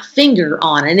put my finger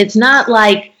on it. And it's not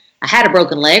like I had a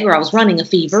broken leg or I was running a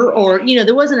fever or, you know,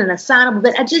 there wasn't an assignable,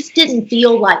 but I just didn't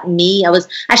feel like me.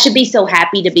 I should be so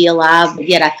happy to be alive, but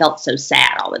yet I felt so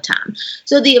sad all the time.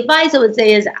 So the advice I would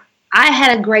say is I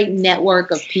had a great network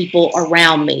of people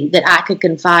around me that I could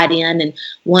confide in. And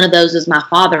one of those was my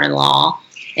father-in-law.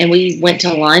 And we went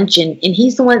to lunch and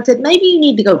he's the one that said, maybe you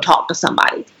need to go talk to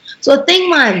somebody. So I think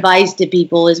my advice to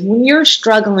people is when you're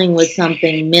struggling with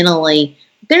something mentally,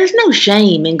 there's no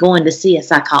shame in going to see a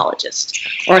psychologist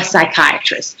or a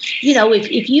psychiatrist. You know,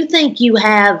 if you think you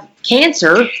have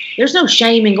cancer, there's no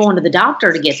shame in going to the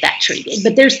doctor to get that treated.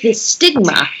 But there's this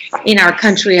stigma in our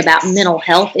country about mental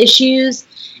health issues.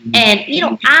 And, you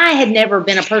know, I had never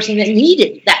been a person that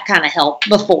needed that kind of help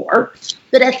before.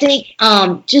 But I think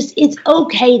just it's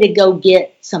okay to go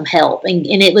get some help. And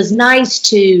it was nice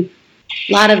to,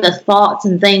 a lot of the thoughts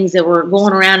and things that were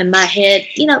going around in my head,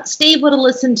 you know, Steve would have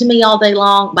listened to me all day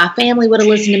long. My family would have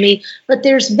listened to me. But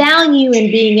there's value in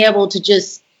being able to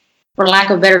just, for lack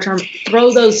of a better term,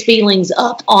 throw those feelings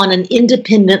up on an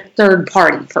independent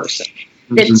third-party person.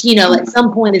 That, you know, at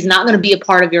some point is not going to be a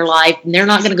part of your life, and they're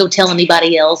not going to go tell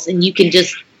anybody else, and you can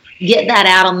just get that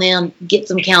out on them, get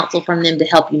some counsel from them to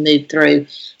help you move through.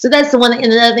 So that's the one. And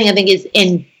another thing I think is,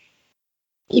 and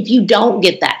if you don't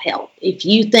get that help, if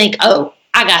you think, oh,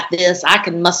 I got this, I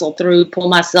can muscle through, pull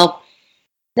myself,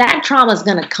 that trauma is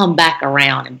going to come back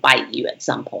around and bite you at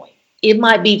some point. It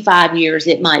might be 5 years,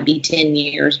 it might be 10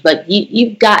 years, but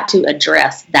you've got to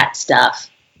address that stuff,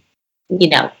 you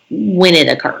know, when it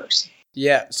occurs.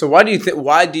 Yeah. So why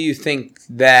do you think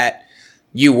that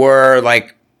you were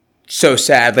like so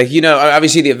sad? Like, you know,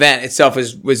 obviously the event itself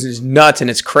was nuts and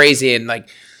it's crazy, and like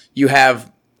you have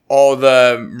all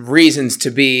the reasons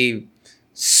to be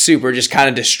super just kind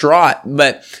of distraught.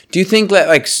 But do you think that,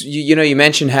 like, you know, you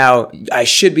mentioned how I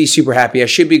should be super happy, I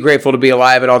should be grateful to be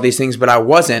alive and all these things, but I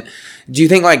wasn't. Do you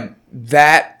think like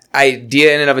that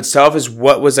idea in and of itself is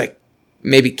what was like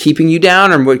maybe keeping you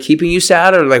down, or what keeping you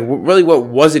sad, or like really what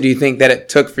was it, do you think, that it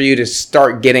took for you to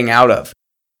start getting out of?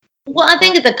 Well, I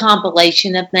think it's a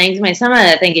compilation of things. I mean, some of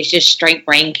it I think is just straight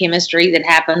brain chemistry that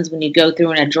happens when you go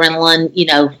through an adrenaline, you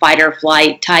know, fight or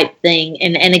flight type thing.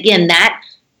 And again, that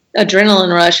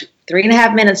adrenaline rush,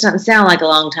 3.5 minutes doesn't sound like a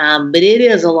long time, but it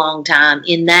is a long time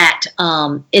in that,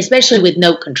 especially with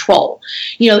no control.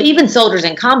 You know, even soldiers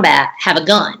in combat have a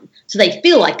gun, so they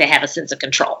feel like they have a sense of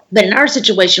control. But in our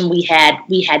situation, we had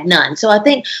none. So I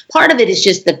think part of it is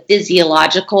just the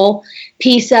physiological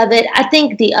piece of it. I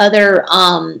think the other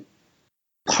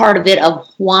part of it of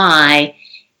why,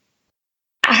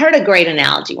 I heard a great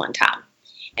analogy one time.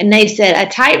 And they said a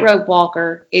tightrope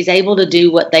walker is able to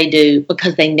do what they do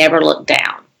because they never look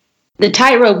down. The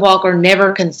tightrope walker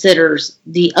never considers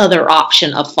the other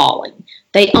option of falling.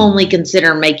 They only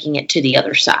consider making it to the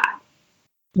other side.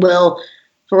 Well,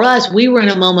 for us, we were in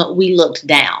a moment we looked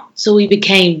down. So we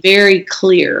became very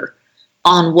clear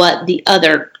on what the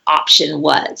other option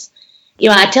was. You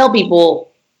know, I tell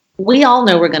people, we all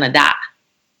know we're going to die,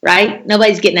 right?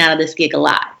 Nobody's getting out of this gig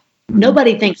alive.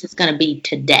 Nobody thinks it's going to be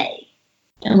today.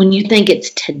 And when you think it's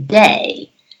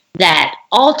today, that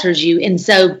alters you. And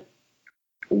so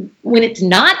when it's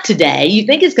not today, you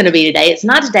think it's going to be today, it's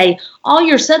not today. All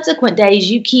your subsequent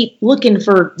days, you keep looking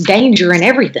for danger in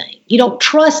everything. You don't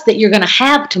trust that you're going to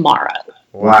have tomorrow.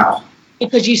 Wow.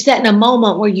 Because you sat in a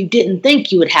moment where you didn't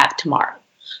think you would have tomorrow.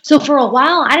 So for a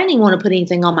while, I didn't even want to put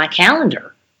anything on my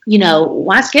calendar.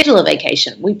 Why schedule a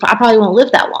vacation? I probably won't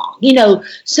live that long.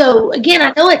 So again,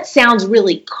 I know it sounds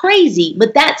really crazy,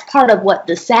 but that's part of what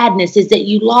the sadness is, that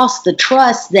you lost the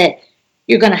trust that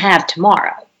you're going to have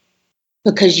tomorrow.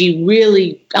 Because you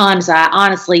really,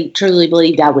 honestly, truly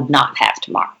believed I would not have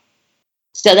tomorrow.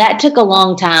 So that took a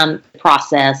long time to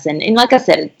process. And like I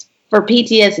said, for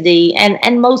PTSD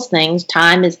and most things,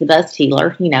 time is the best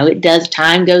healer. It does,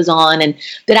 time goes on. And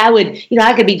that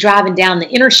I could be driving down the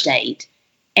interstate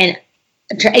and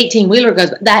an 18-wheeler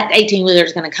goes, that 18-wheeler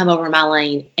is going to come over my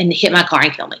lane and hit my car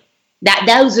and kill me.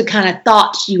 Those are kind of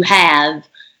thoughts you have,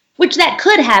 which that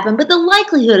could happen, but the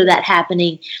likelihood of that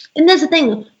happening, and that's the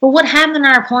thing, but what happened in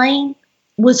our plane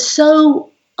was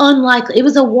so unlikely. It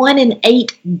was a 1 in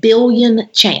 8 billion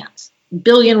chance,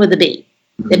 billion with a B,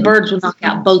 that birds would knock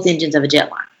out both engines of a jet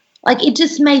liner. Like, it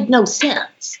just made no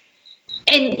sense.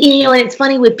 And, and it's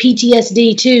funny with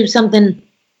PTSD too, something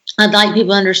I'd like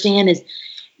people to understand is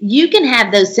you can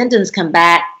have those symptoms come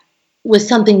back with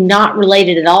something not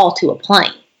related at all to a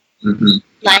plane. Mm-hmm.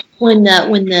 Like when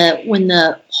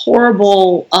the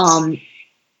horrible,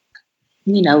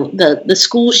 the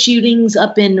school shootings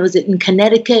up in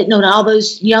Connecticut, all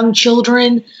those young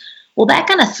children. Well, that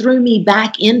kind of threw me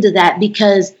back into that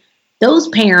because those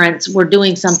parents were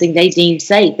doing something they deemed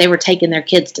safe. They were taking their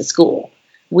kids to school.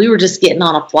 We were just getting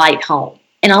on a flight home.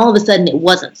 And all of a sudden it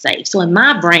wasn't safe. So in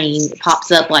my brain, it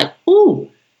pops up like, ooh,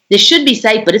 this should be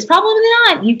safe, but it's probably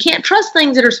not. You can't trust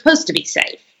things that are supposed to be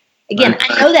safe. Again,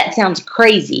 I know that sounds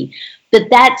crazy, but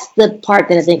that's the part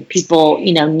that I think people,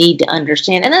 need to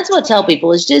understand. And that's what I tell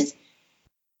people is just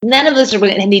none of us are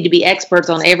going to need to be experts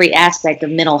on every aspect of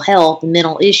mental health and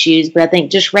mental issues, but I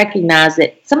think just recognize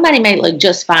that somebody may look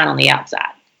just fine on the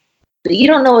outside, but you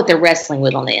don't know what they're wrestling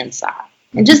with on the inside.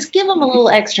 And just give them a little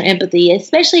extra empathy,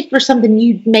 especially for something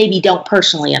you maybe don't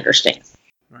personally understand.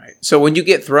 Right. So when you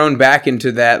get thrown back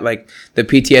into that, like the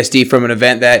PTSD from an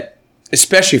event that,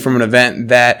 especially from an event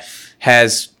that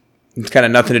has kind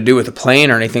of nothing to do with the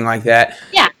plane or anything like that.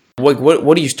 Yeah.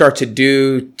 What do you start to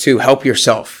do to help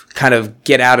yourself kind of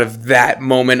get out of that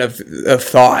moment of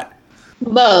thought?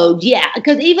 Mode, yeah,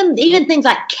 because even things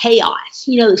like chaos,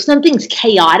 something's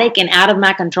chaotic and out of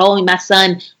my control. I mean, my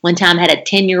son one time had a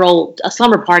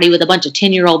slumber party with a bunch of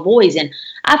 10-year-old boys, and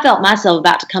I felt myself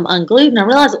about to come unglued, and I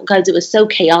realized it because it was so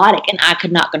chaotic and I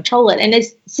could not control it. And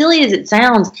as silly as it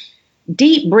sounds,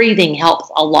 deep breathing helps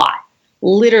a lot.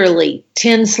 Literally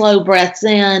 10 slow breaths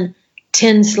in,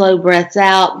 10 slow breaths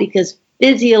out, because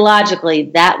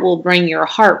physiologically that will bring your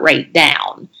heart rate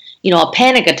down. A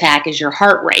panic attack is your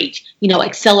heart rate,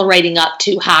 accelerating up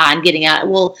too high and getting out.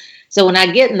 Well, so when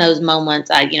I get in those moments,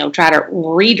 I, try to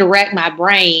redirect my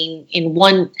brain in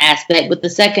one aspect, but the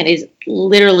second is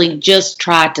literally just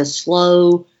try to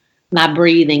slow my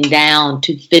breathing down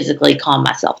to physically calm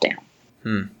myself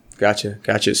down.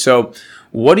 Gotcha. So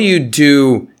what do you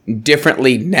do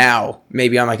differently now,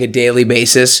 maybe on like a daily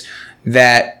basis,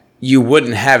 that you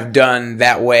wouldn't have done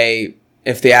that way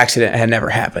if the accident had never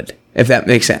happened, if that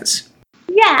makes sense?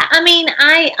 Yeah, I mean,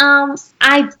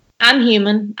 I'm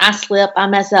human. I slip, I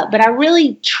mess up, but I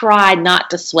really try not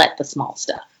to sweat the small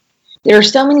stuff. There are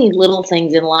so many little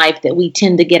things in life that we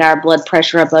tend to get our blood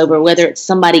pressure up over, whether it's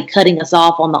somebody cutting us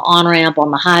off on the on-ramp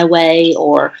on the highway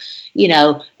or,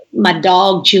 my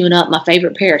dog chewing up my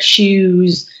favorite pair of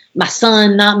shoes, my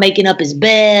son not making up his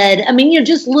bed. I mean,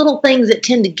 just little things that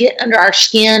tend to get under our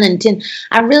skin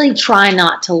I really try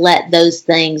not to let those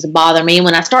things bother me. And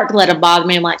when I start to let it bother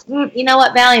me, I'm like, you know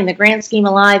what, Valley, in the grand scheme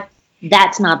of life,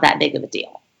 that's not that big of a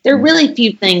deal. There are really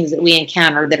few things that we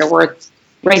encounter that are worth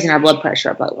raising our blood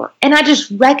pressure up over. And I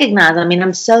just recognize, I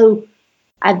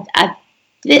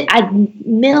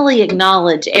mentally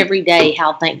acknowledge every day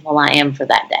how thankful I am for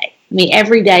that day. I mean,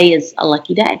 every day is a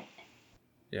lucky day.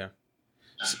 Yeah.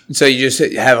 So you just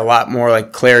have a lot more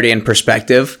like clarity and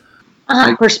perspective.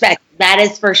 Perspective. That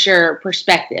is for sure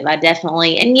perspective. I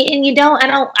definitely, I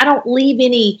don't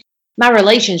leave my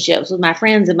relationships with my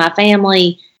friends and my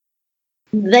family.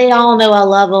 They all know I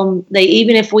love them.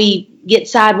 Even if we get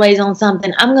sideways on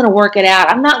something, I'm going to work it out.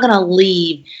 I'm not going to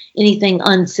leave anything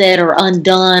unsaid or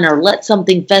undone or let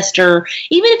something fester.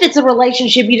 Even if it's a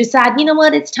relationship, you decide,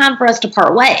 it's time for us to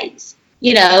part ways.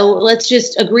 Let's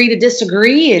just agree to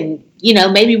disagree and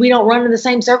maybe we don't run in the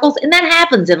same circles, and that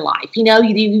happens in life.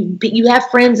 You have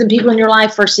friends and people in your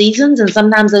life for seasons, and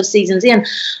sometimes those seasons end.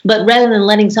 But rather than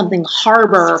letting something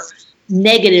harbor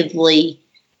negatively,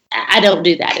 I don't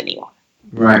do that anymore.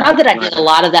 Right. Not that I did a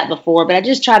lot of that before, but I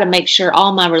just try to make sure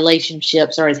all my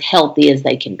relationships are as healthy as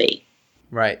they can be.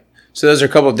 Right. So those are a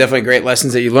couple of definitely great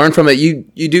lessons that you learned from it. You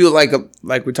do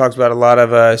like we talked about a lot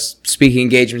of speaking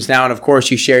engagements now, and of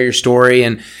course you share your story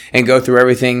and go through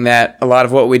everything that a lot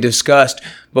of what we discussed.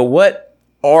 But what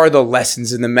are the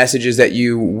lessons and the messages that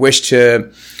you wish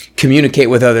to communicate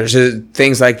with others?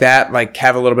 Things like that, like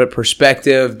have a little bit of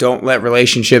perspective. Don't let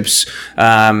relationships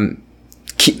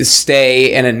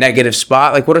stay in a negative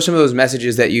spot. Like, what are some of those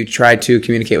messages that you try to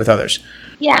communicate with others?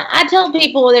 Yeah, I tell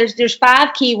people there's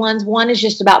 5 key ones. One is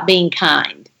just about being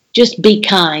kind. Just be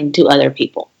kind to other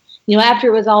people. After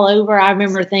it was all over, I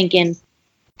remember thinking,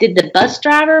 did the bus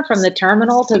driver from the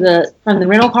terminal from the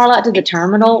rental car lot to the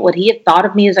terminal, would he have thought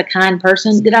of me as a kind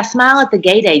person? Did I smile at the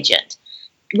gate agent?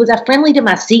 Was I friendly to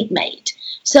my seatmate?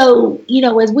 So,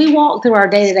 as we walk through our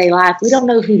day-to-day life, we don't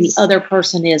know who the other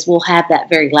person is. We'll have that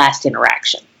very last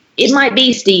interaction. It might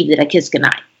be Steve that I kiss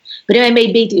goodnight. But it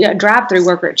may be a drive-through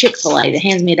worker at Chick-fil-A that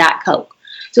hands me a Diet Coke.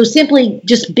 So simply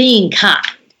just being kind.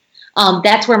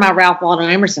 That's where my Ralph Waldo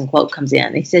Emerson quote comes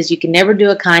in. He says, you can never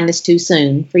do a kindness too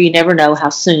soon, for you never know how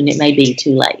soon it may be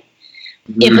too late.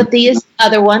 Mm-hmm. Empathy is the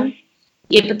other one.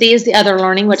 Empathy is the other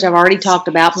learning, which I've already talked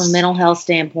about from a mental health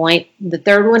standpoint. The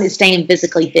third one is staying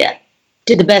physically fit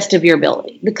to the best of your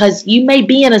ability. Because you may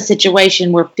be in a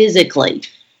situation where physically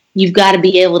you've got to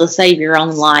be able to save your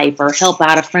own life or help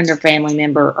out a friend or family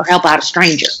member or help out a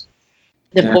stranger.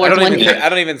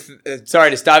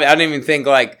 Sorry to stop you. I don't even think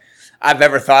like I've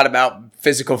ever thought about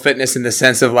physical fitness in the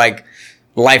sense of like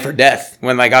life or death.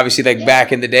 When like obviously like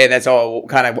back in the day, that's all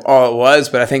it was.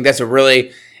 But I think that's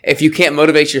if you can't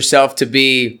motivate yourself to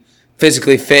be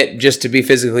physically fit just to be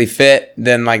physically fit,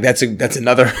 then like that's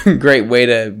another great way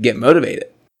to get motivated.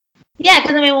 Yeah,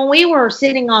 because when we were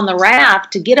sitting on the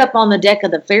raft, to get up on the deck of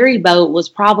the ferry boat was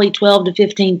probably 12 to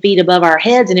 15 feet above our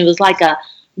heads, and it was like a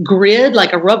grid,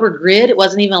 like a rubber grid. It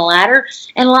wasn't even a ladder.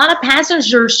 And a lot of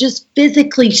passengers just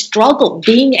physically struggled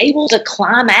being able to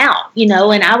climb out, and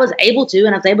I was able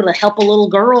to help a little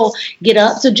girl get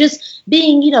up. So just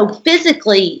being,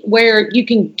 physically where you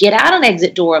can get out an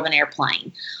exit door of an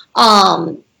airplane.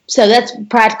 So that's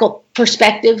practical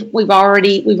perspective. We've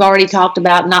already talked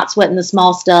about not sweating the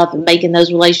small stuff and making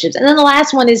those relationships. And then the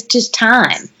last one is just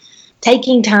time.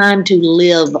 Taking time to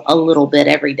live a little bit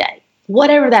every day.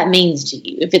 Whatever that means to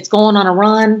you. If it's going on a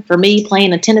run, for me,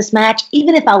 playing a tennis match,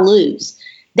 even if I lose,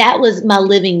 that was my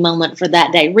living moment for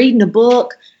that day. Reading a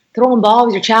book, throwing balls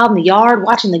with your child in the yard,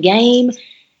 watching the game.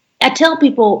 I tell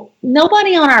people,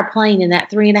 nobody on our plane in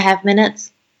that 3.5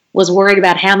 minutes was worried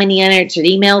about how many unanswered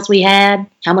emails we had,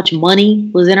 how much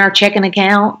money was in our checking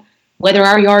account, whether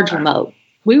our yards were mowed.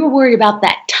 We were worried about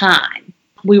that time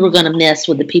we were going to miss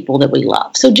with the people that we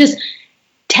love. So just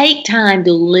take time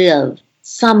to live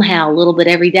somehow a little bit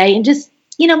every day and just,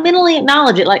 mentally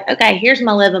acknowledge it. Like, okay, here's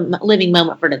my living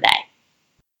moment for today.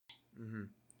 Mm-hmm.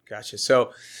 Gotcha.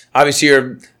 So obviously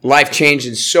your life changed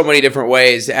in so many different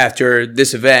ways after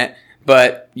this event.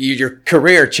 But your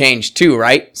career changed too,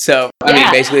 right? So,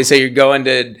 basically, so you're going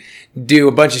to do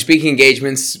a bunch of speaking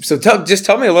engagements. So just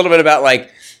tell me a little bit about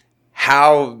like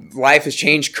how life has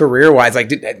changed career-wise. Like,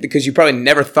 because you probably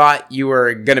never thought you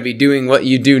were going to be doing what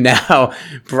you do now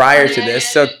prior to this.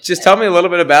 So just tell me a little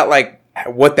bit about like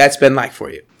what that's been like for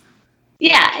you.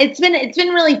 Yeah, it's been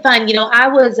really fun. I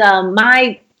was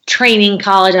my training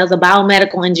college. I was a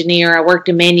biomedical engineer. I worked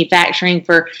in manufacturing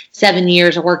for 7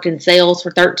 years. I worked in sales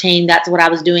for 13. That's what I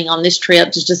was doing on this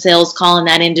trip, just a sales call in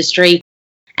that industry.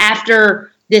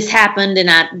 After this happened and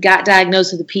I got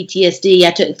diagnosed with PTSD,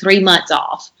 I took 3 months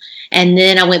off. And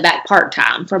then I went back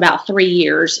part-time for about 3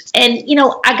 years. And,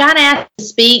 I got asked to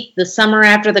speak the summer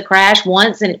after the crash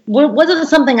once, and it wasn't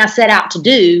something I set out to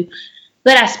do.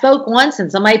 But I spoke once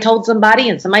and somebody told somebody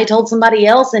and somebody told somebody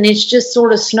else, and it's just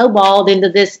sort of snowballed into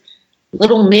this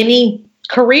little mini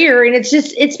career. And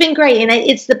it's been great. And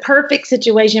it's the perfect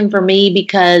situation for me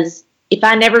because if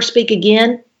I never speak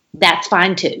again, that's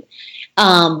fine too.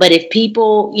 But if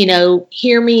people,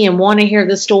 hear me and want to hear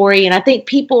the story, and I think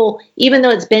people, even though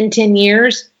it's been 10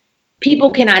 years, people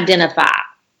can identify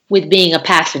with being a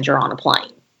passenger on a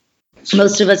plane.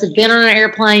 Most of us have been on an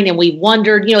airplane and we've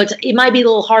wondered, it might be a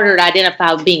little harder to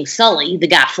identify with being Sully, the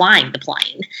guy flying the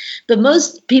plane. But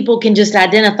most people can just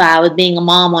identify with being a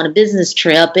mom on a business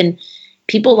trip, and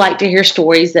people like to hear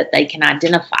stories that they can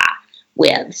identify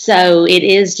with. So it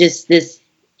is just this,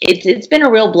 it's been a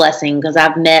real blessing because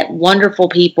I've met wonderful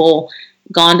people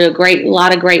gone to a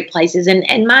lot of great places.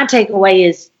 And my takeaway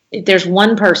is, if there's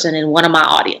one person in one of my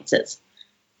audiences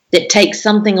that takes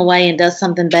something away and does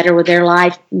something better with their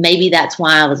life, maybe that's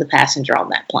why I was a passenger on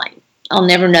that plane. I'll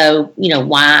never know,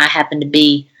 why I happened to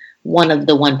be one of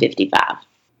the 155.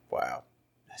 Wow.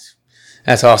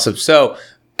 That's awesome. So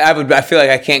I feel like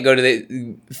I can't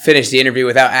finish the interview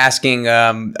without asking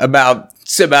about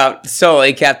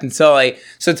Sully, Captain Sully.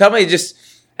 So tell me just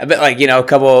a bit, a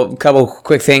couple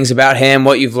quick things about him,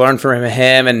 what you've learned from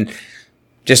him, and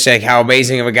just like how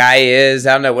amazing of a guy he is.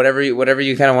 I don't know, whatever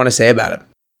you kind of want to say about him.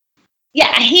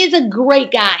 Yeah, he's a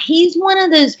great guy. He's one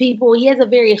of those people. He has a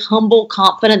very humble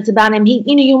confidence about him.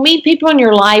 You meet people in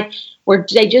your life where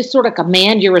they just sort of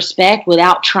command your respect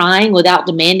without trying, without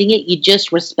demanding it. You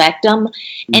just respect them.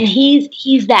 And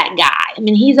he's that guy. I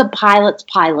mean, he's a pilot's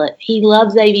pilot. He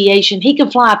loves aviation. He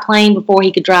could fly a plane before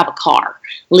he could drive a car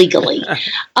legally.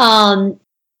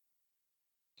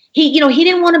 He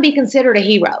didn't want to be considered a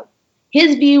hero.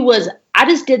 His view was, I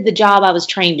just did the job I was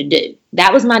trained to do.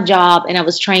 That was my job, and I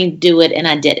was trained to do it, and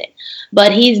I did it.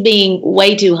 But he's being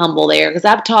way too humble there, because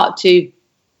I've talked to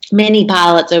many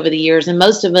pilots over the years, and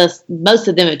most of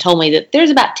them have told me that there's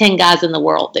about 10 guys in the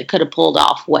world that could have pulled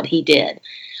off what he did.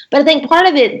 But I think part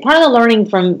of the learning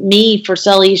from me for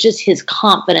Sully is just his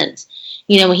confidence.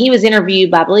 When he was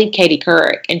interviewed by, I believe, Katie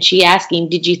Couric, and she asked him,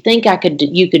 did you think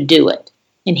you could do it?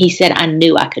 And he said, I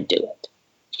knew I could do it.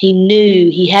 He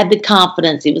knew, he had the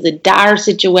confidence. It was a dire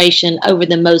situation over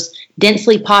the most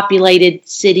densely populated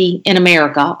city in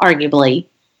America, arguably.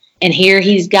 And here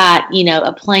he's got,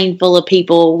 a plane full of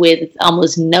people with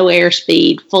almost no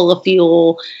airspeed, full of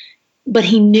fuel, but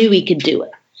he knew he could do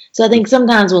it. So I think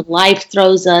sometimes when life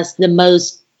throws us the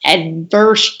most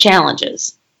adverse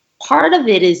challenges, part of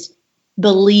it is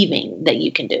believing that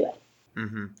you can do it.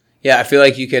 Mm-hmm. Yeah, I feel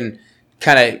like you can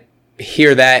kind of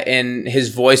hear that in his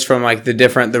voice from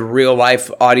the real life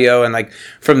audio, and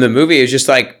from the movie. It's just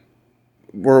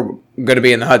we're going to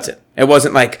be in the Hudson. It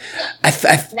wasn't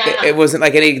it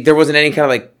wasn't there wasn't any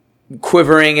kind of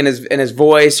quivering in his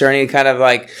voice or any kind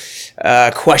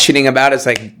of questioning about it.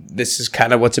 It's this is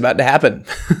kind of what's about to happen.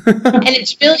 And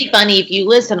it's really funny if you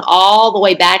listen all the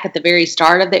way back at the very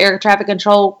start of the air traffic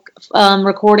control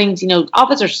recordings.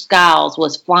 Officer Skiles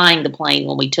was flying the plane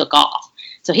when we took off.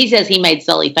 So he says he made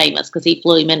Sully famous because he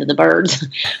flew him into the birds.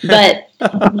 But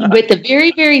with the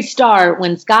very, very start,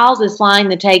 when Skiles is flying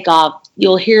the takeoff,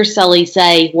 you'll hear Sully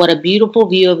say, "What a beautiful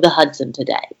view of the Hudson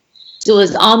today." So it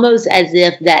was almost as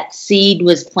if that seed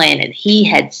was planted. He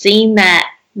had seen that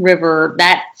river,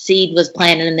 that seed was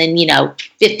planted, and then,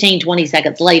 15, 20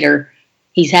 seconds later,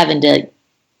 he's having to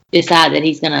decide that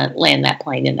he's going to land that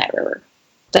plane in that river.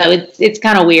 So it's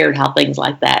kind of weird how things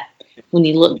like that, when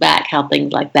you look back, how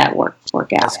things like that work out.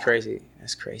 That's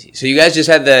crazy. So you guys just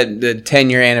had the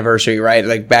 10-year anniversary,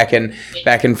 right? Back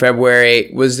in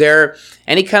February. Was there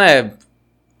any kind of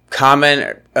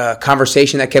common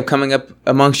conversation that kept coming up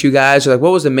amongst you guys? Or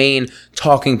what was the main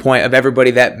talking point of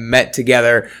everybody that met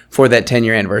together for that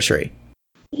 10-year anniversary?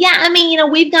 Yeah, I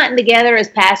mean, we've gotten together as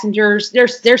passengers.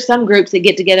 There's some groups that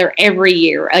get together every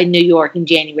year in New York in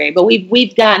January, but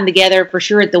we've gotten together for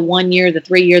sure at the 1 year, the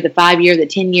 3 year, the 5 year, the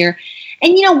 10 year.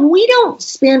 And, we don't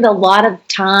spend a lot of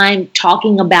time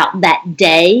talking about that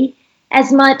day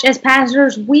as much as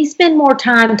passengers. We spend more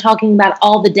time talking about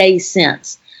all the days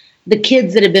since. The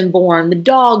kids that have been born, the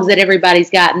dogs that everybody's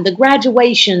gotten, the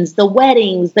graduations, the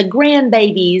weddings, the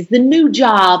grandbabies, the new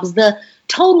jobs, the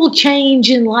total change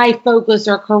in life focus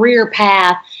or career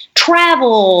path,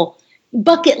 travel,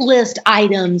 bucket list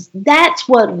items. That's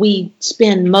what we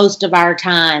spend most of our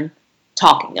time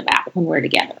talking about when we're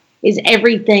together, is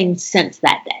everything since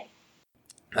that day.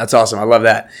 That's awesome. I love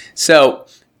that. So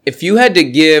if you had to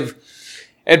give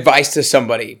advice to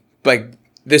somebody,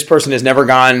 this person has never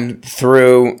gone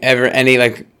through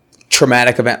any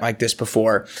traumatic event like this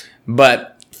before,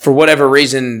 but for whatever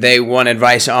reason, they want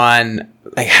advice on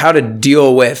how to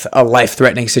deal with a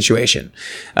life-threatening situation.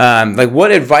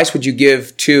 What advice would you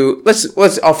give to?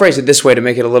 I'll phrase it this way to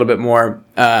make it a little bit more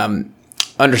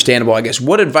understandable, I guess.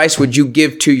 What advice would you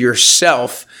give to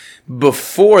yourself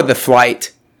before the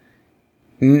flight,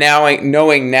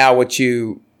 knowing now what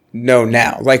you know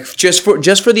now? Just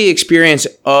for the experience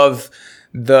of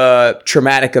the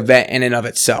traumatic event in and of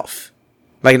itself.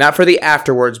 Not for the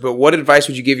afterwards, but what advice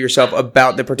would you give yourself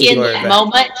about the particular event? In that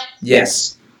moment?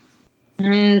 Yes.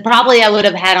 Probably I would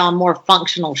have had on more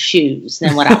functional shoes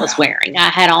than what I was wearing. I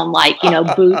had on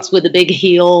boots with a big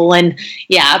heel. And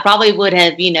I probably would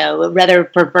have, rather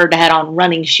preferred to have on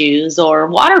running shoes or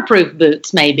waterproof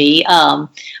boots, maybe. A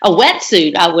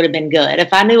wetsuit, I would have been good.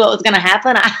 If I knew what was going to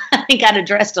happen, I think I'd have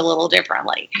dressed a little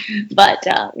differently. But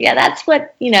that's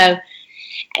what,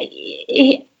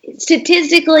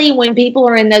 statistically, when people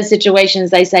are in those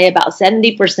situations, they say about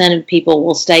 70% of people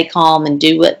will stay calm and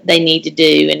do what they need to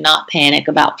do and not panic.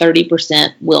 About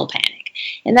 30% will panic.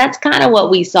 And that's kind of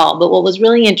what we saw. But what was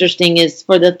really interesting is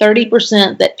for the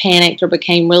 30% that panicked or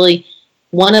became really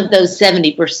one of those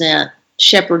 70%,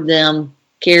 shepherd them,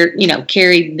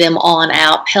 carried them on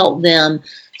out, helped them.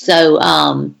 So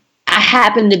I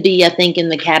happen to be, I think, in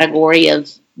the category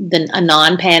of a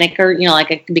non-panicker.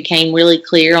 I became really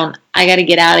clear on, I got to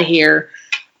get out of here.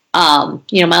 My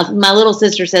little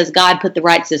sister says God put the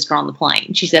right sister on the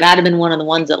plane. She said I'd have been one of the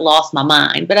ones that lost my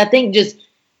mind. But I think just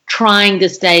trying to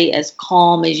stay as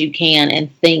calm as you can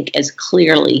and think as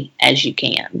clearly as you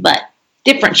can. But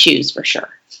different shoes for sure.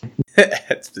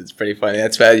 It's pretty funny.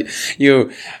 That's why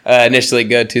you initially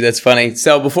go to. That's funny.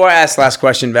 So before I ask the last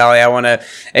question, Valley, I want to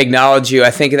acknowledge you.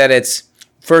 I think that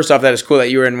first off, that it's cool that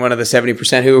you were in one of the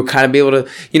 70% who kind of be able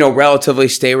to, relatively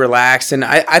stay relaxed. And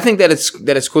I think that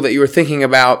it's cool that you were thinking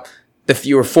about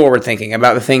you were forward thinking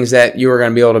about the things that you were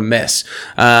going to be able to miss.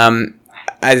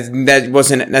 That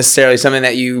wasn't necessarily something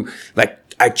that you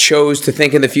I chose to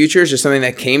think in the future. It's just something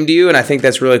that came to you. And I think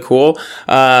that's really cool.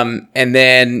 And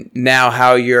then now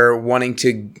how you're wanting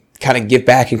to kind of give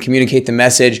back and communicate the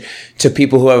message to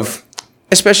people who have,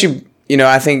 especially,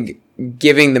 I think,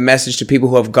 giving the message to people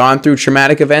who have gone through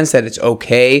traumatic events that it's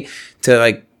okay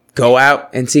to go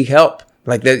out and seek help.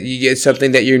 That it's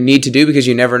something that you need to do because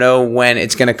you never know when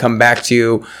it's going to come back to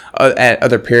you at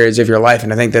other periods of your life.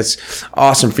 And I think that's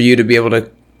awesome for you to be able to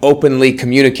openly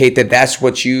communicate that that's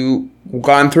what you've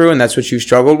gone through and that's what you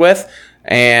struggled with.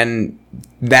 And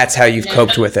that's how you've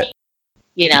coped with it.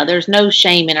 There's no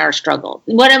shame in our struggle.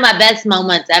 One of my best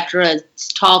moments after a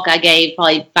talk I gave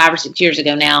probably 5 or 6 years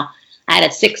ago now, I had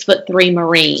a 6'3"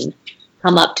 Marine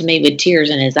come up to me with tears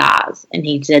in his eyes. And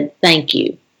he said, thank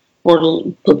you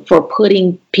for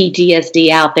putting PTSD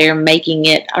out there, making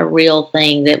it a real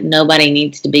thing that nobody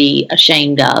needs to be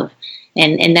ashamed of.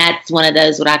 And that's one of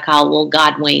those, what I call a little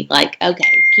God wink,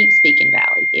 okay, keep speaking,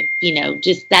 Valley.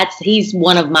 If, he's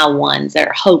one of my ones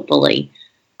that hopefully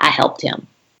I helped him.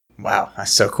 Wow.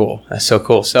 That's so cool.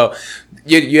 So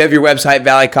you have your website,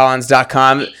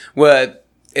 valleycollins.com.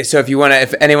 So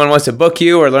if anyone wants to book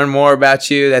you or learn more about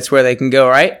you, that's where they can go,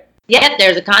 right? Yep,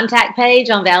 there's a contact page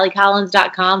on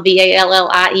valleycollins.com,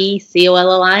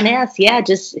 VALLIECOLLINS. Yeah,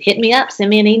 just hit me up, send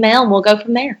me an email, and we'll go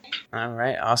from there. All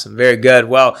right, awesome. Very good.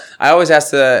 Well, I always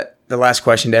ask the last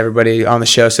question to everybody on the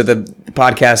show. So the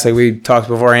podcast, like we talked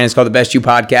beforehand, is called the Best You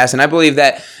Podcast. And I believe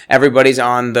that everybody's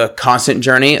on the constant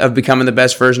journey of becoming the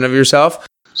best version of yourself.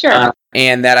 Sure.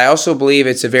 And that I also believe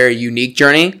it's a very unique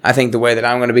journey. I think the way that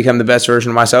I'm going to become the best version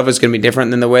of myself is going to be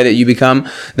different than the way that you become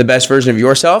the best version of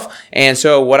yourself. And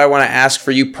so what I want to ask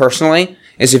for you personally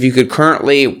is if you could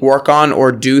currently work on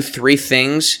or do 3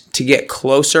 things to get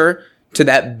closer to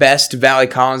that best Valley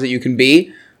Collins that you can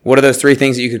be. What are those 3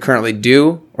 things that you could currently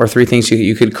do or 3 things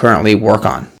you could currently work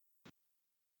on?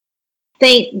 I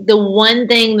think the one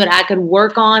thing that I could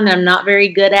work on that I'm not very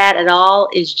good at all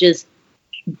is just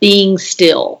being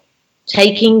still.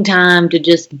 Taking time to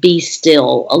just be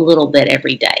still a little bit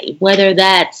every day, whether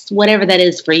that's whatever that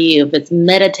is for you, if it's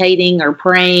meditating or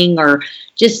praying or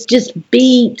just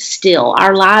be still.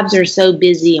 Our lives are so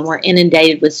busy and we're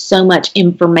inundated with so much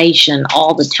information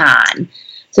all the time.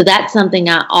 So that's something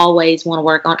I always want to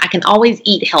work on. I can always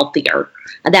eat healthier.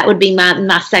 That would be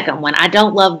my second one. I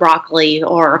don't love broccoli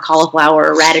or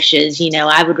cauliflower or radishes.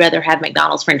 I would rather have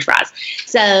McDonald's French fries.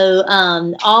 So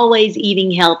always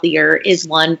eating healthier is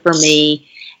one for me.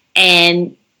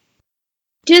 And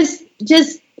just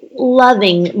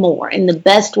loving more in the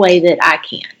best way that I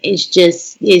can is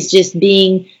just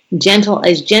being gentle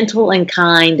and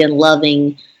kind and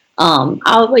loving. I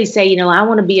always say, I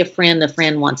want to be a friend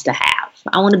wants to have.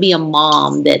 I want to be a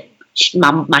mom that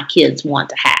my kids want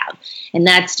to have. And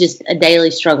that's just a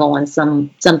daily struggle and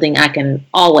something I can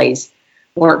always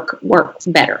work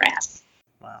better at.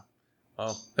 Wow.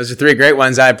 Well, those are 3 great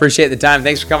ones. I appreciate the time.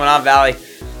 Thanks for coming on, Valley.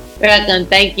 You're welcome.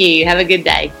 Thank you. Have a good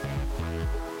day.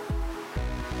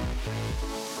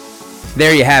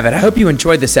 There you have it. I hope you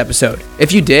enjoyed this episode.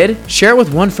 If you did, share it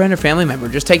with one friend or family member.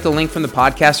 Just take the link from the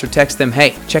podcast or text them,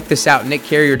 hey, check this out,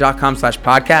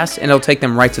 nickcarrier.com/podcast, and it'll take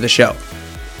them right to the show.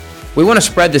 We want to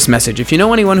spread this message. If you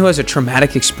know anyone who has a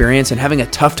traumatic experience and having a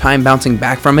tough time bouncing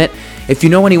back from it, if you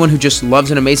know anyone who just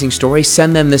loves an amazing story,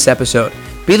 send them this episode.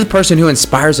 Be the person who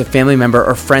inspires a family member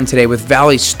or friend today with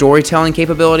Valley's storytelling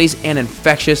capabilities and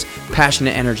infectious,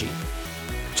 passionate energy.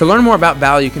 To learn more about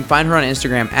Valley, you can find her on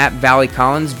Instagram at Vallie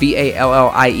Collins,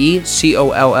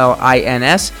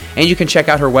 VallieCollins, and you can check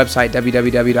out her website,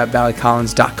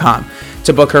 www.valliecollins.com,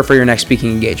 to book her for your next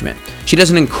speaking engagement. She does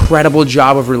an incredible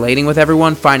job of relating with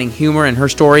everyone, finding humor in her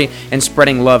story, and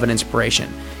spreading love and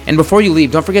inspiration. And before you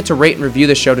leave, don't forget to rate and review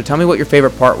the show to tell me what your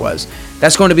favorite part was.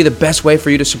 That's going to be the best way for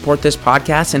you to support this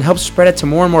podcast and help spread it to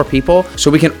more and more people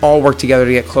so we can all work together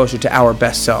to get closer to our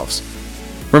best selves.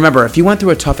 Remember, if you went through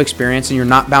a tough experience and you're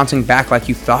not bouncing back like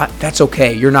you thought, that's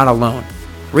okay. You're not alone.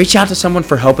 Reach out to someone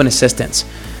for help and assistance,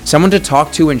 someone to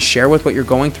talk to and share with what you're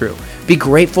going through. Be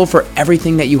grateful for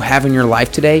everything that you have in your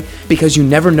life today, because you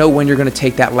never know when you're going to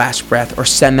take that last breath or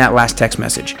send that last text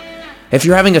message. If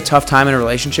you're having a tough time in a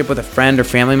relationship with a friend or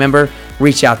family member,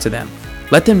 reach out to them.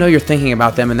 Let them know you're thinking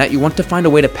about them and that you want to find a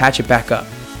way to patch it back up,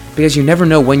 because you never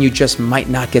know when you just might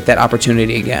not get that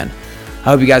opportunity again. I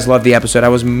hope you guys loved the episode. I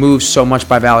was moved so much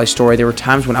by Vallie's story. There were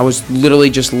times when I was literally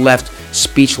just left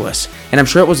speechless, and I'm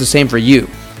sure it was the same for you.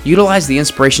 Utilize the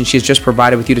inspiration she's just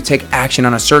provided with you to take action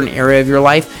on a certain area of your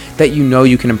life that you know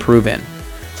you can improve in.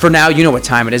 For now, you know what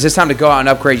time it is. It's time to go out and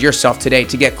upgrade yourself today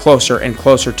to get closer and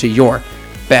closer to your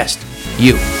best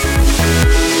you.